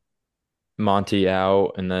Monty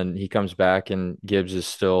out, and then he comes back and Gibbs is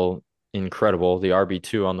still incredible, the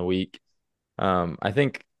RB2 on the week. I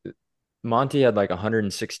think Monty had like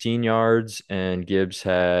 116 yards and Gibbs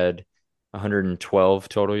had 112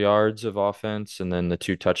 total yards of offense and then the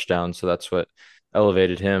 2 touchdowns. So that's what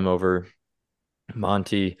elevated him over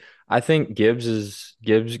Monty. I think Gibbs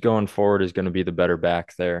going forward is going to be the better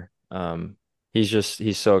back there.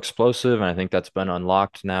 He's so explosive, and I think that's been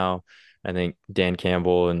unlocked now. I think Dan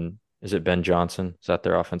Campbell and is it Ben Johnson? Is that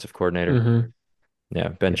their offensive coordinator? Mm-hmm. Yeah,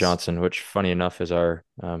 Ben Yes. Johnson, which funny enough is our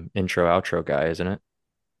intro outro guy, isn't it?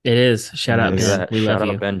 It is. Shout out, It is. Ben. We Shout love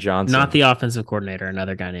out you. Ben Johnson. Not the offensive coordinator,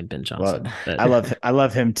 another guy named Ben Johnson. Well, But I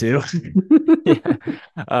love him too. Yeah.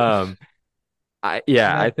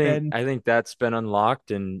 Shout out, Ben. I think that's been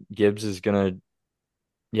unlocked and Gibbs is gonna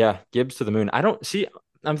Gibbs to the moon.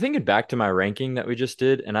 I'm thinking back to my ranking that we just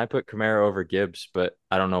did, and I put Kamara over Gibbs, but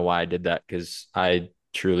I don't know why I did that because I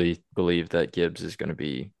truly believe that Gibbs is gonna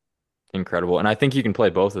be incredible. And I think you can play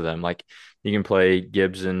both of them. Like you can play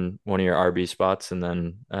Gibbs in one of your RB spots and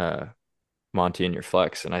then Monty in your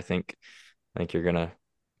flex. And I think you're gonna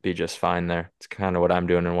be just fine there. It's kind of what I'm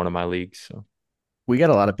doing in one of my leagues. So We got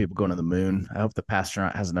a lot of people going to the moon. I hope the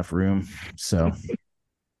Passtronaut has enough room. So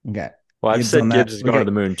we got well, I've Gibbs said on that. Gibbs is going to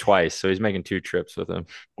the moon twice, so he's making 2 trips with him.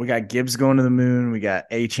 We got Gibbs going to the moon. We got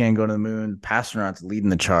A-Chan going to the moon. Pastronaut's leading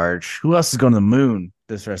the charge. Who else is going to the moon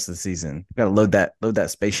this rest of the season? We got to load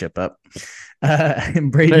that spaceship up.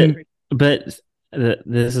 And Brady. this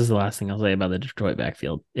is the last thing I'll say about the Detroit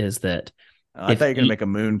backfield is that I thought you were gonna make a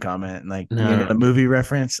moon comment, like No. a movie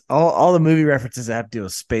reference. All the movie references that have to do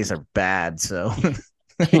with space are bad. So,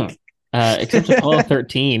 except Apollo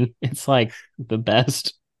 13, it's like the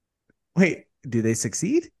best. wait, do they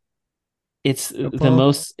succeed? It's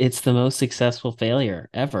Apollo? it's the most successful failure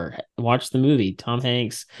ever. Watch the movie. Tom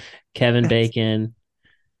Hanks, Kevin Bacon,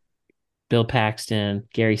 Bill Paxton,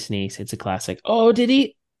 Gary Sinise. It's a classic. Oh, did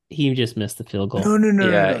he? He just missed the field goal.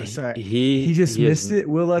 No. Sorry, he just missed it.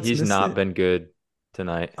 Will Lutz he's missed not it? been good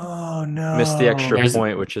tonight. Oh no! Missed the extra There's-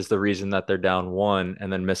 point, which is the reason that they're down 1,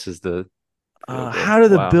 and then misses the field goal. How do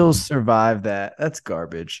the Wow. Bills survive that? That's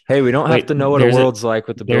garbage. Hey, we don't Wait, have to know what a there's a- world's like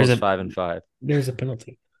with the there's Bills a- 5-5. There's a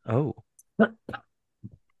penalty. Oh,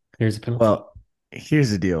 There's a penalty. Well,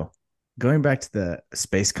 here's the deal. Going back to the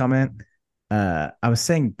space comment, I was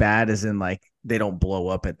saying bad as in like they don't blow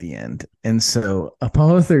up at the end. And so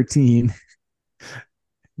Apollo 13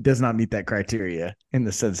 does not meet that criteria in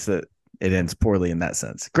the sense that it ends poorly in that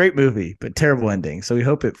sense. Great movie, but terrible ending. So we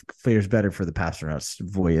hope it fares better for the Passtronaut's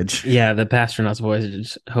voyage. Yeah, the Pastronaut's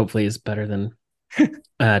voice hopefully is better than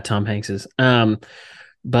Tom Hanks's.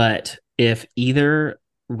 But if either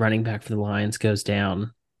running back for the Lions goes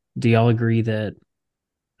down, do y'all agree that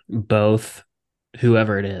both,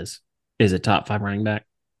 whoever it is a top 5 running back?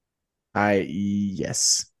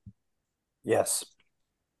 Yes. Yes.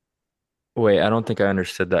 wait, I don't think I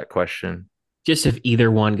understood that question. Just if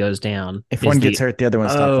either one goes down. If one gets hurt, the other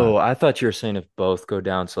one's top Oh, five. I thought you were saying if both go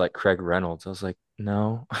down, so like Craig Reynolds. I was like,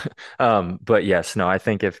 no. But yes, no, I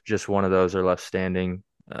think if just one of those are left standing,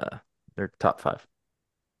 they're top 5.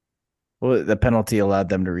 Well, the penalty allowed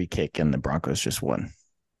them to re-kick, and the Broncos just won.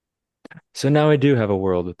 So now I do have a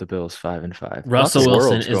world with the Bills 5-5. Russell Lots of Wilson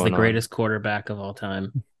worlds is the going on. greatest quarterback of all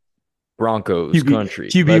time. Broncos country.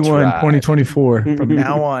 QB1 Let's ride. 2024 from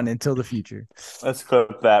now on until the future. Let's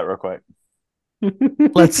clip that real quick.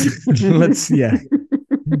 Let's look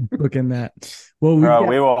in that. Well,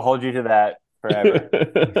 We will hold you to that forever.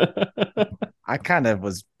 I kind of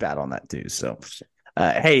was bad on that too. So,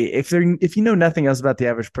 hey, if you know nothing else about the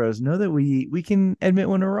average pros, know that we can admit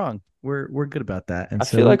when we're wrong. We're good about that, and I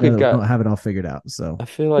so feel like we we've got- don't have it all figured out. So I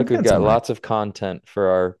feel like We've we've got got some lots of content for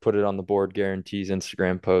our Put It on the Board Guarantees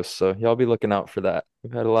Instagram posts. So y'all be looking out for that.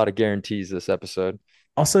 We've had a lot of guarantees this episode.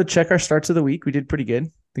 also check our starts of the week. We did pretty good. I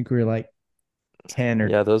think we were like 10 or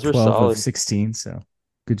Yeah, those were 12 solid. of 16. So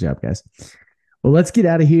Good job, guys. Well, let's get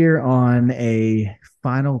out of here on a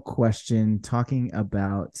final question talking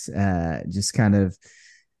about just kind of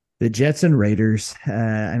the Jets and Raiders.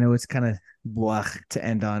 I know it's kind of blah to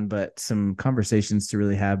end on, but some conversations to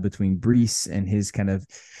really have between Brees and his kind of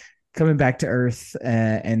coming back to earth.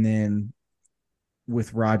 And then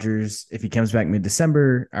with Rodgers, if he comes back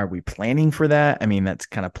mid-December, are we planning for that? I mean, that's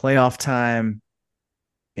kind of playoff time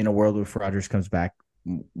in a world where Rodgers comes back.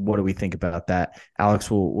 What do we think about that? Alex,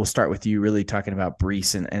 we'll start with you really talking about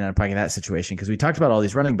Brees and unpacking that situation, because we talked about all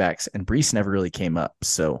these running backs and Brees never really came up.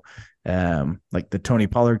 So like the Tony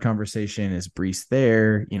Pollard conversation, is Brees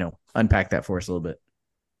there? Unpack that for us a little bit.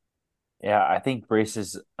 Yeah, I think Brees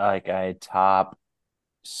is like a top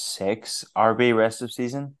 6 RB rest of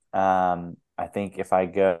season. I think if I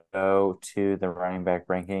go to the running back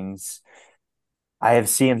rankings, I have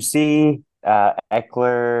CMC,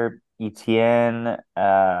 Eckler, ETN.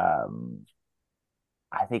 I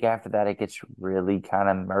think after that it gets really kind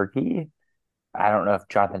of murky. I don't know if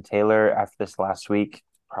Jonathan Taylor after this last week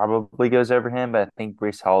probably goes over him, but I think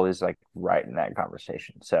Brees Hall is like right in that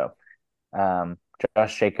conversation. So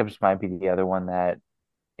Josh Jacobs might be the other one that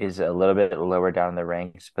is a little bit lower down in the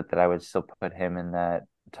ranks, but that I would still put him in that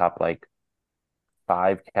top like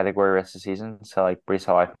 5 category rest of the season. So like Brees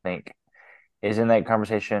Hall, I think, is in that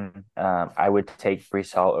conversation. I would take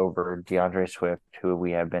Brees Hall over DeAndre Swift, who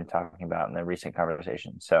we have been talking about in the recent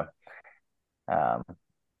conversation. So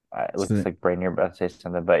it looks like Braden, you're about to say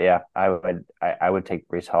something, but yeah, I would take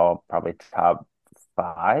Brees Hall probably top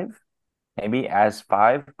 5, maybe as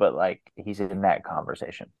 5, but like he's in that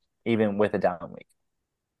conversation, even with a down week.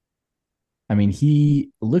 I mean,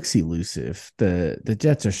 he looks elusive. The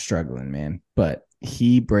Jets are struggling, man, but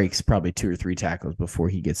he breaks probably 2 or 3 tackles before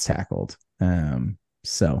he gets tackled.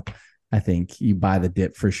 So I think you buy the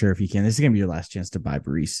dip for sure if you can. This is gonna be your last chance to buy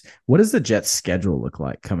Brees. What does the Jets schedule look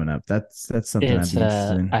like coming up? That's something I'd be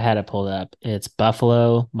interested in. I had it pulled up. It's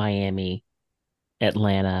Buffalo, Miami,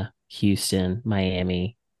 Atlanta, Houston,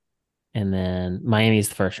 Miami, and then Miami's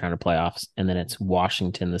the first round of playoffs, and then it's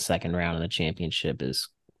Washington the second round, and the championship is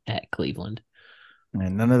at Cleveland.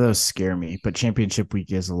 And none of those scare me, but championship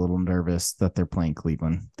week is a little nervous that they're playing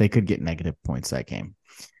Cleveland. They could get negative points that game.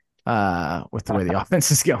 With the way the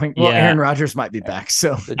offense is going. Well, Aaron Rodgers might be back.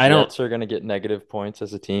 So the Jets are going to get negative points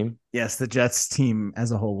as a team. Yes, the Jets team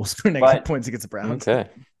as a whole will score negative points against the Browns. Okay.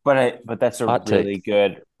 But that's a really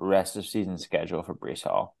good rest of season schedule for Brees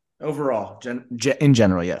Hall. Overall, in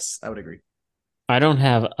general, yes, I would agree. I don't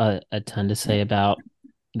have a ton to say about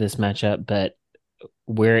this matchup, but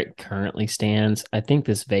where it currently stands, I think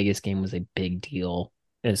this Vegas game was a big deal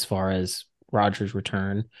as far as Rodgers'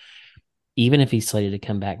 return. Even if he's slated to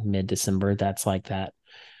come back mid-December, that's like that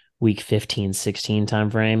week 15, 16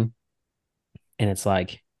 timeframe. And it's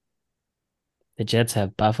like the Jets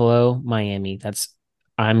have Buffalo, Miami.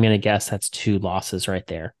 I'm going to guess that's 2 losses right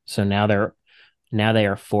there. So now they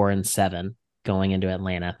are 4-7 going into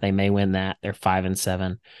Atlanta. They may win that. They're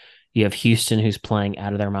 5-7. You have Houston, who's playing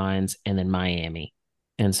out of their minds, and then Miami.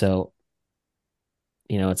 And so,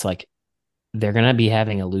 it's like they're going to be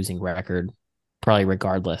having a losing record probably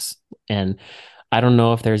regardless. And I don't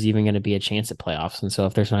know if there's even going to be a chance at playoffs. And so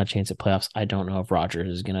if there's not a chance at playoffs, I don't know if Rodgers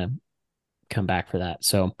is going to come back for that.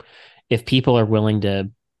 So if people are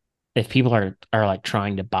like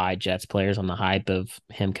trying to buy Jets players on the hype of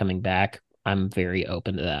him coming back, I'm very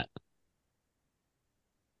open to that.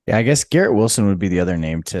 Yeah, I guess Garrett Wilson would be the other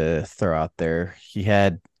name to throw out there. He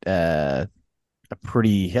had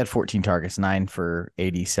he had 14 targets, 9 for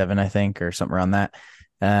 87, I think, or something around that.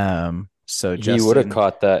 So he would have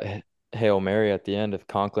caught that Hail Mary at the end if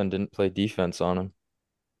Conklin didn't play defense on him.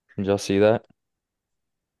 Did y'all see that?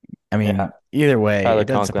 I mean, either way, Tyler it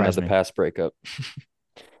doesn't Conklin had surprise me. The pass breakup.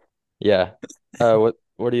 Yeah. What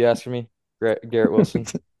are you asking me, Garrett Wilson?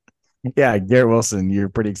 Yeah, Garrett Wilson. You're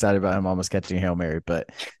pretty excited about him almost catching a Hail Mary, but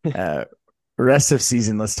rest of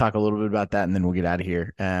season, let's talk a little bit about that, and then we'll get out of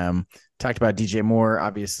here. Talked about DJ Moore.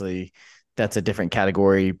 Obviously, that's a different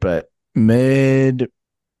category, but mid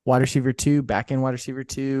wide receiver 2, back end wide receiver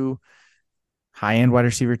 2, high end wide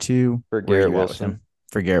receiver 2 for Garrett Wilson.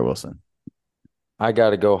 For Garrett Wilson, I got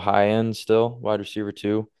to go high end still, wide receiver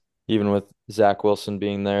 2. Even with Zach Wilson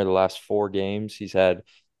being there the last 4 games, he's had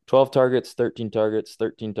 12 targets, 13 targets,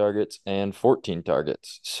 13 targets, and 14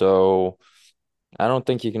 targets. So I don't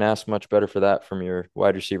think you can ask much better for that from your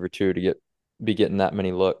wide receiver 2 to be getting that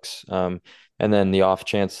many looks. And then the off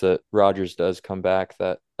chance that Rodgers does come back,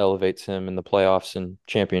 that elevates him in the playoffs and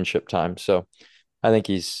championship time. So I think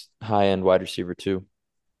he's high-end wide receiver 2.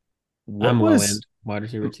 I'm low-end wide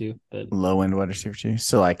receiver 2. But low-end wide receiver 2.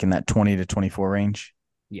 So like in that 20 to 24 range?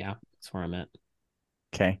 Yeah, that's where I'm at.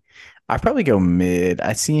 Okay. I'd probably go mid.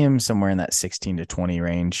 I see him somewhere in that 16 to 20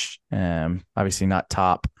 range. Obviously not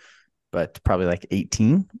top, but probably like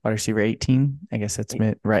 18, wide receiver 18. I guess that's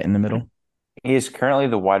mid, right in the middle. He is currently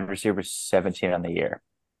the wide receiver 17 on the year.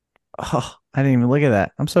 Oh, I didn't even look at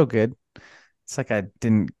that. I'm so good. It's like I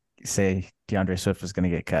didn't say DeAndre Swift was going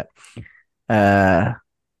to get cut.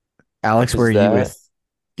 Alex, where Is are you that with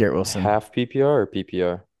Garrett Wilson? half PPR or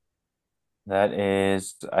PPR? That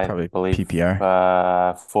is, I Probably believe,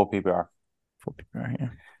 PPR. full PPR, Full PPR, yeah.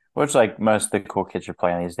 which like most of the cool kids are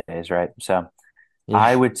playing these days, right? So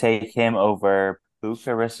I Yeah. would take him over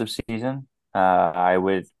Puka rest of season. I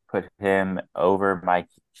would put him over Mike.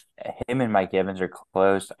 Him and Mike Evans are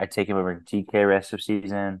close. I'd take him over DK rest of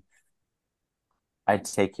season. I'd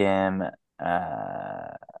take him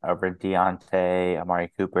over Deontay,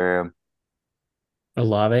 Amari Cooper.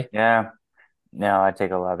 Olave. Yeah, no, I'd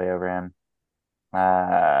take Olave over him.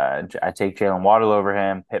 I take Jalen Waddle over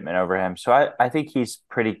him, Pittman over him. So I think he's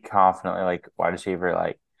pretty confidently like wide receiver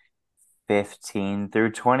like 15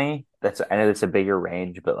 through 20. I know that's a bigger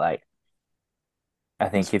range, but like I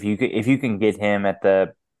think if you can get him at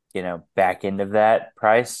the back end of that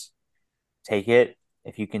price, take it.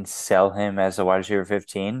 If you can sell him as a wide receiver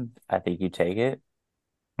 15, I think you take it.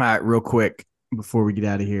 All right, real quick before we get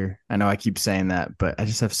out of here. I know I keep saying that, but I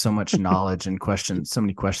just have so much knowledge and questions, so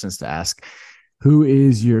many questions to ask. Who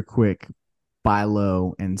is your quick buy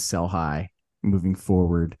low and sell high moving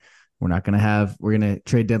forward? We're gonna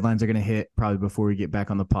trade deadlines are gonna hit probably before we get back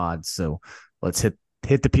on the pod. So let's hit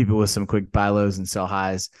the people with some quick buy lows and sell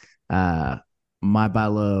highs. My buy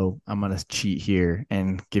low, I'm gonna cheat here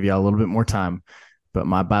and give y'all a little bit more time, but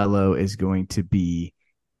my buy low is going to be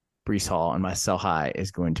Breece Hall, and my sell high is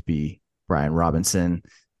going to be Brian Robinson.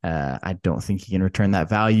 I don't think he can return that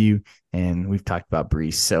value, and we've talked about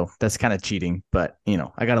Breece, so that's kind of cheating. But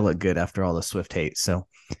I got to look good after all the Swift hate. So,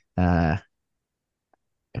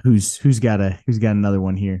 who's got another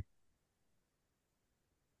one here?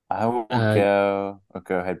 I will go. Oh,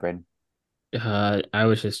 go ahead, Braden. I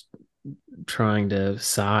was just trying to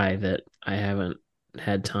sigh that I haven't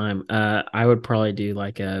had time. I would probably do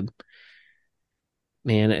like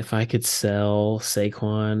if I could sell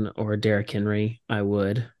Saquon or Derrick Henry, I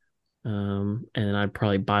would. And I'd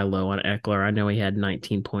probably buy low on Eckler. I know he had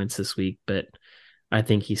 19 points this week, but I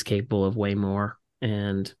think he's capable of way more,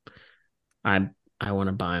 and I want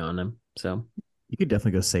to buy on him. So You could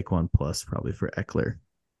definitely go Saquon plus probably for Eckler.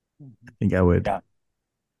 I think I would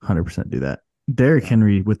 100% do that. Derrick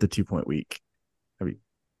Henry with the 2-point week.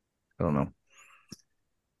 I don't know.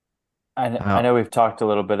 I know we've talked a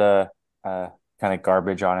little bit of kind of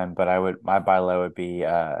garbage on him, but my buy low would be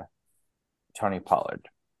Tony Pollard.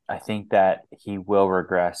 I think that he will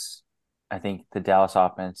regress. I think the Dallas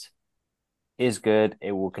offense is good.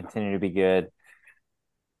 It will continue to be good.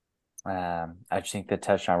 I just think the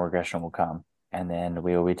touchdown regression will come, and then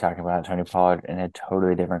we will be talking about Tony Pollard in a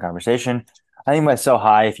totally different conversation. I think my sell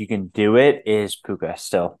high, if you can do it, is Puka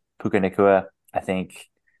still. Puka Nacua. I think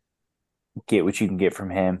get what you can get from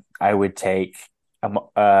him. I would take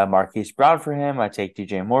Marquise Brown for him. I'd take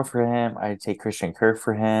DJ Moore for him. I'd take Christian Kirk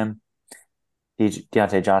for him.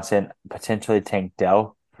 Deontay Johnson, potentially Tank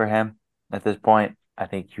Dell for him at this point. I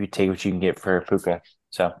think you take what you can get for Puka.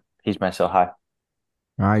 So he's my sell high.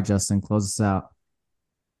 All right, Justin, close us out.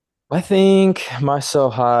 I think my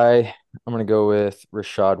sell high, I'm going to go with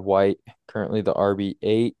Rashad White, currently the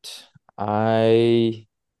RB8. I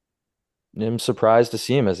am surprised to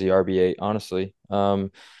see him as the RB8, honestly.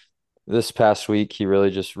 This past week, he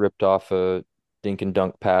really just ripped off a dink and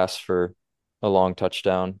dunk pass for a long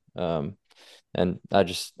touchdown. And I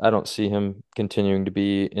don't see him continuing to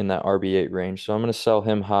be in that RB8 range. So I'm going to sell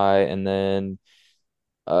him high and then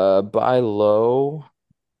buy low.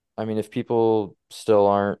 I mean, if people still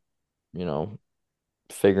aren't,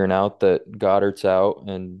 figuring out that Goddard's out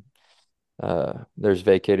and there's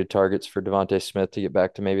vacated targets for Devontae Smith to get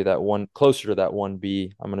back to maybe that one closer to that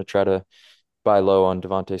 1B, I'm going to try to buy low on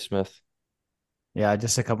Devontae Smith. Yeah,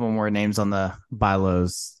 just a couple more names on the buy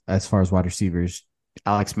lows as far as wide receivers.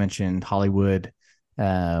 Alex mentioned Hollywood,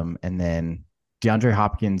 and then DeAndre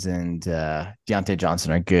Hopkins and Deontay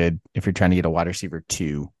Johnson are good if you're trying to get a wide receiver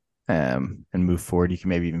 2 and move forward. You can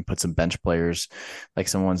maybe even put some bench players, like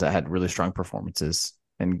some ones that had really strong performances,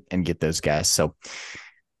 and get those guys. So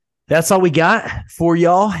that's all we got for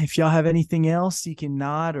y'all. If y'all have anything else, you can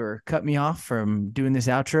nod or cut me off from doing this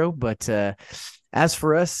outro. But as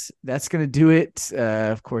for us, that's going to do it.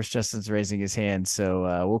 Of course, Justin's raising his hand,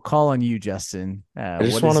 so we'll call on you, Justin. I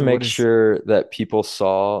just want to make sure that people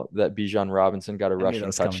saw that Bijan Robinson got a rushing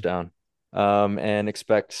touchdown, and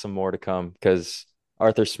expect some more to come because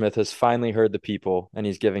Arthur Smith has finally heard the people, and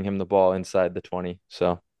he's giving him the ball inside the 20.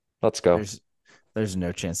 So let's go. There's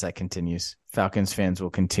no chance that continues. Falcons fans will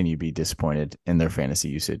continue to be disappointed in their fantasy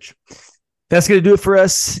usage. That's going to do it for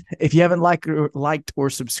us. If you haven't liked or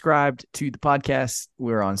subscribed to the podcast,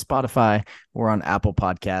 we're on Spotify, we're on Apple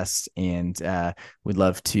Podcasts, and we'd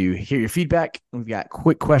love to hear your feedback. We've got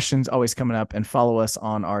quick questions always coming up, and follow us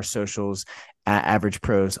on our socials at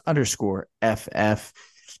AveragePros_FF.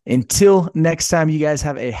 Until next time, you guys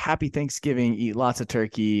have a happy Thanksgiving. Eat lots of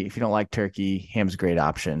turkey. If you don't like turkey, ham's a great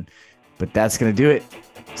option. But that's going to do it.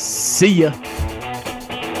 See ya.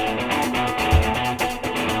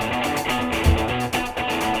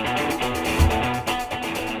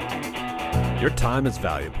 Your time is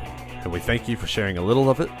valuable, and we thank you for sharing a little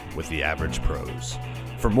of it with the Average Pros.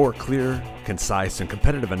 For more clear, concise, and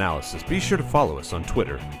competitive analysis, be sure to follow us on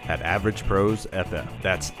Twitter at AverageProsFF.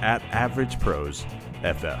 That's at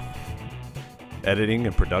AverageProsFF. Editing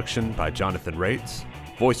and production by Jonathan Rates.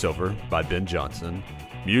 Voiceover by Ben Johnson.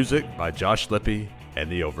 Music by Josh Lippy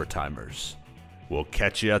and the Overtimers. We'll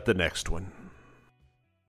catch you at the next one.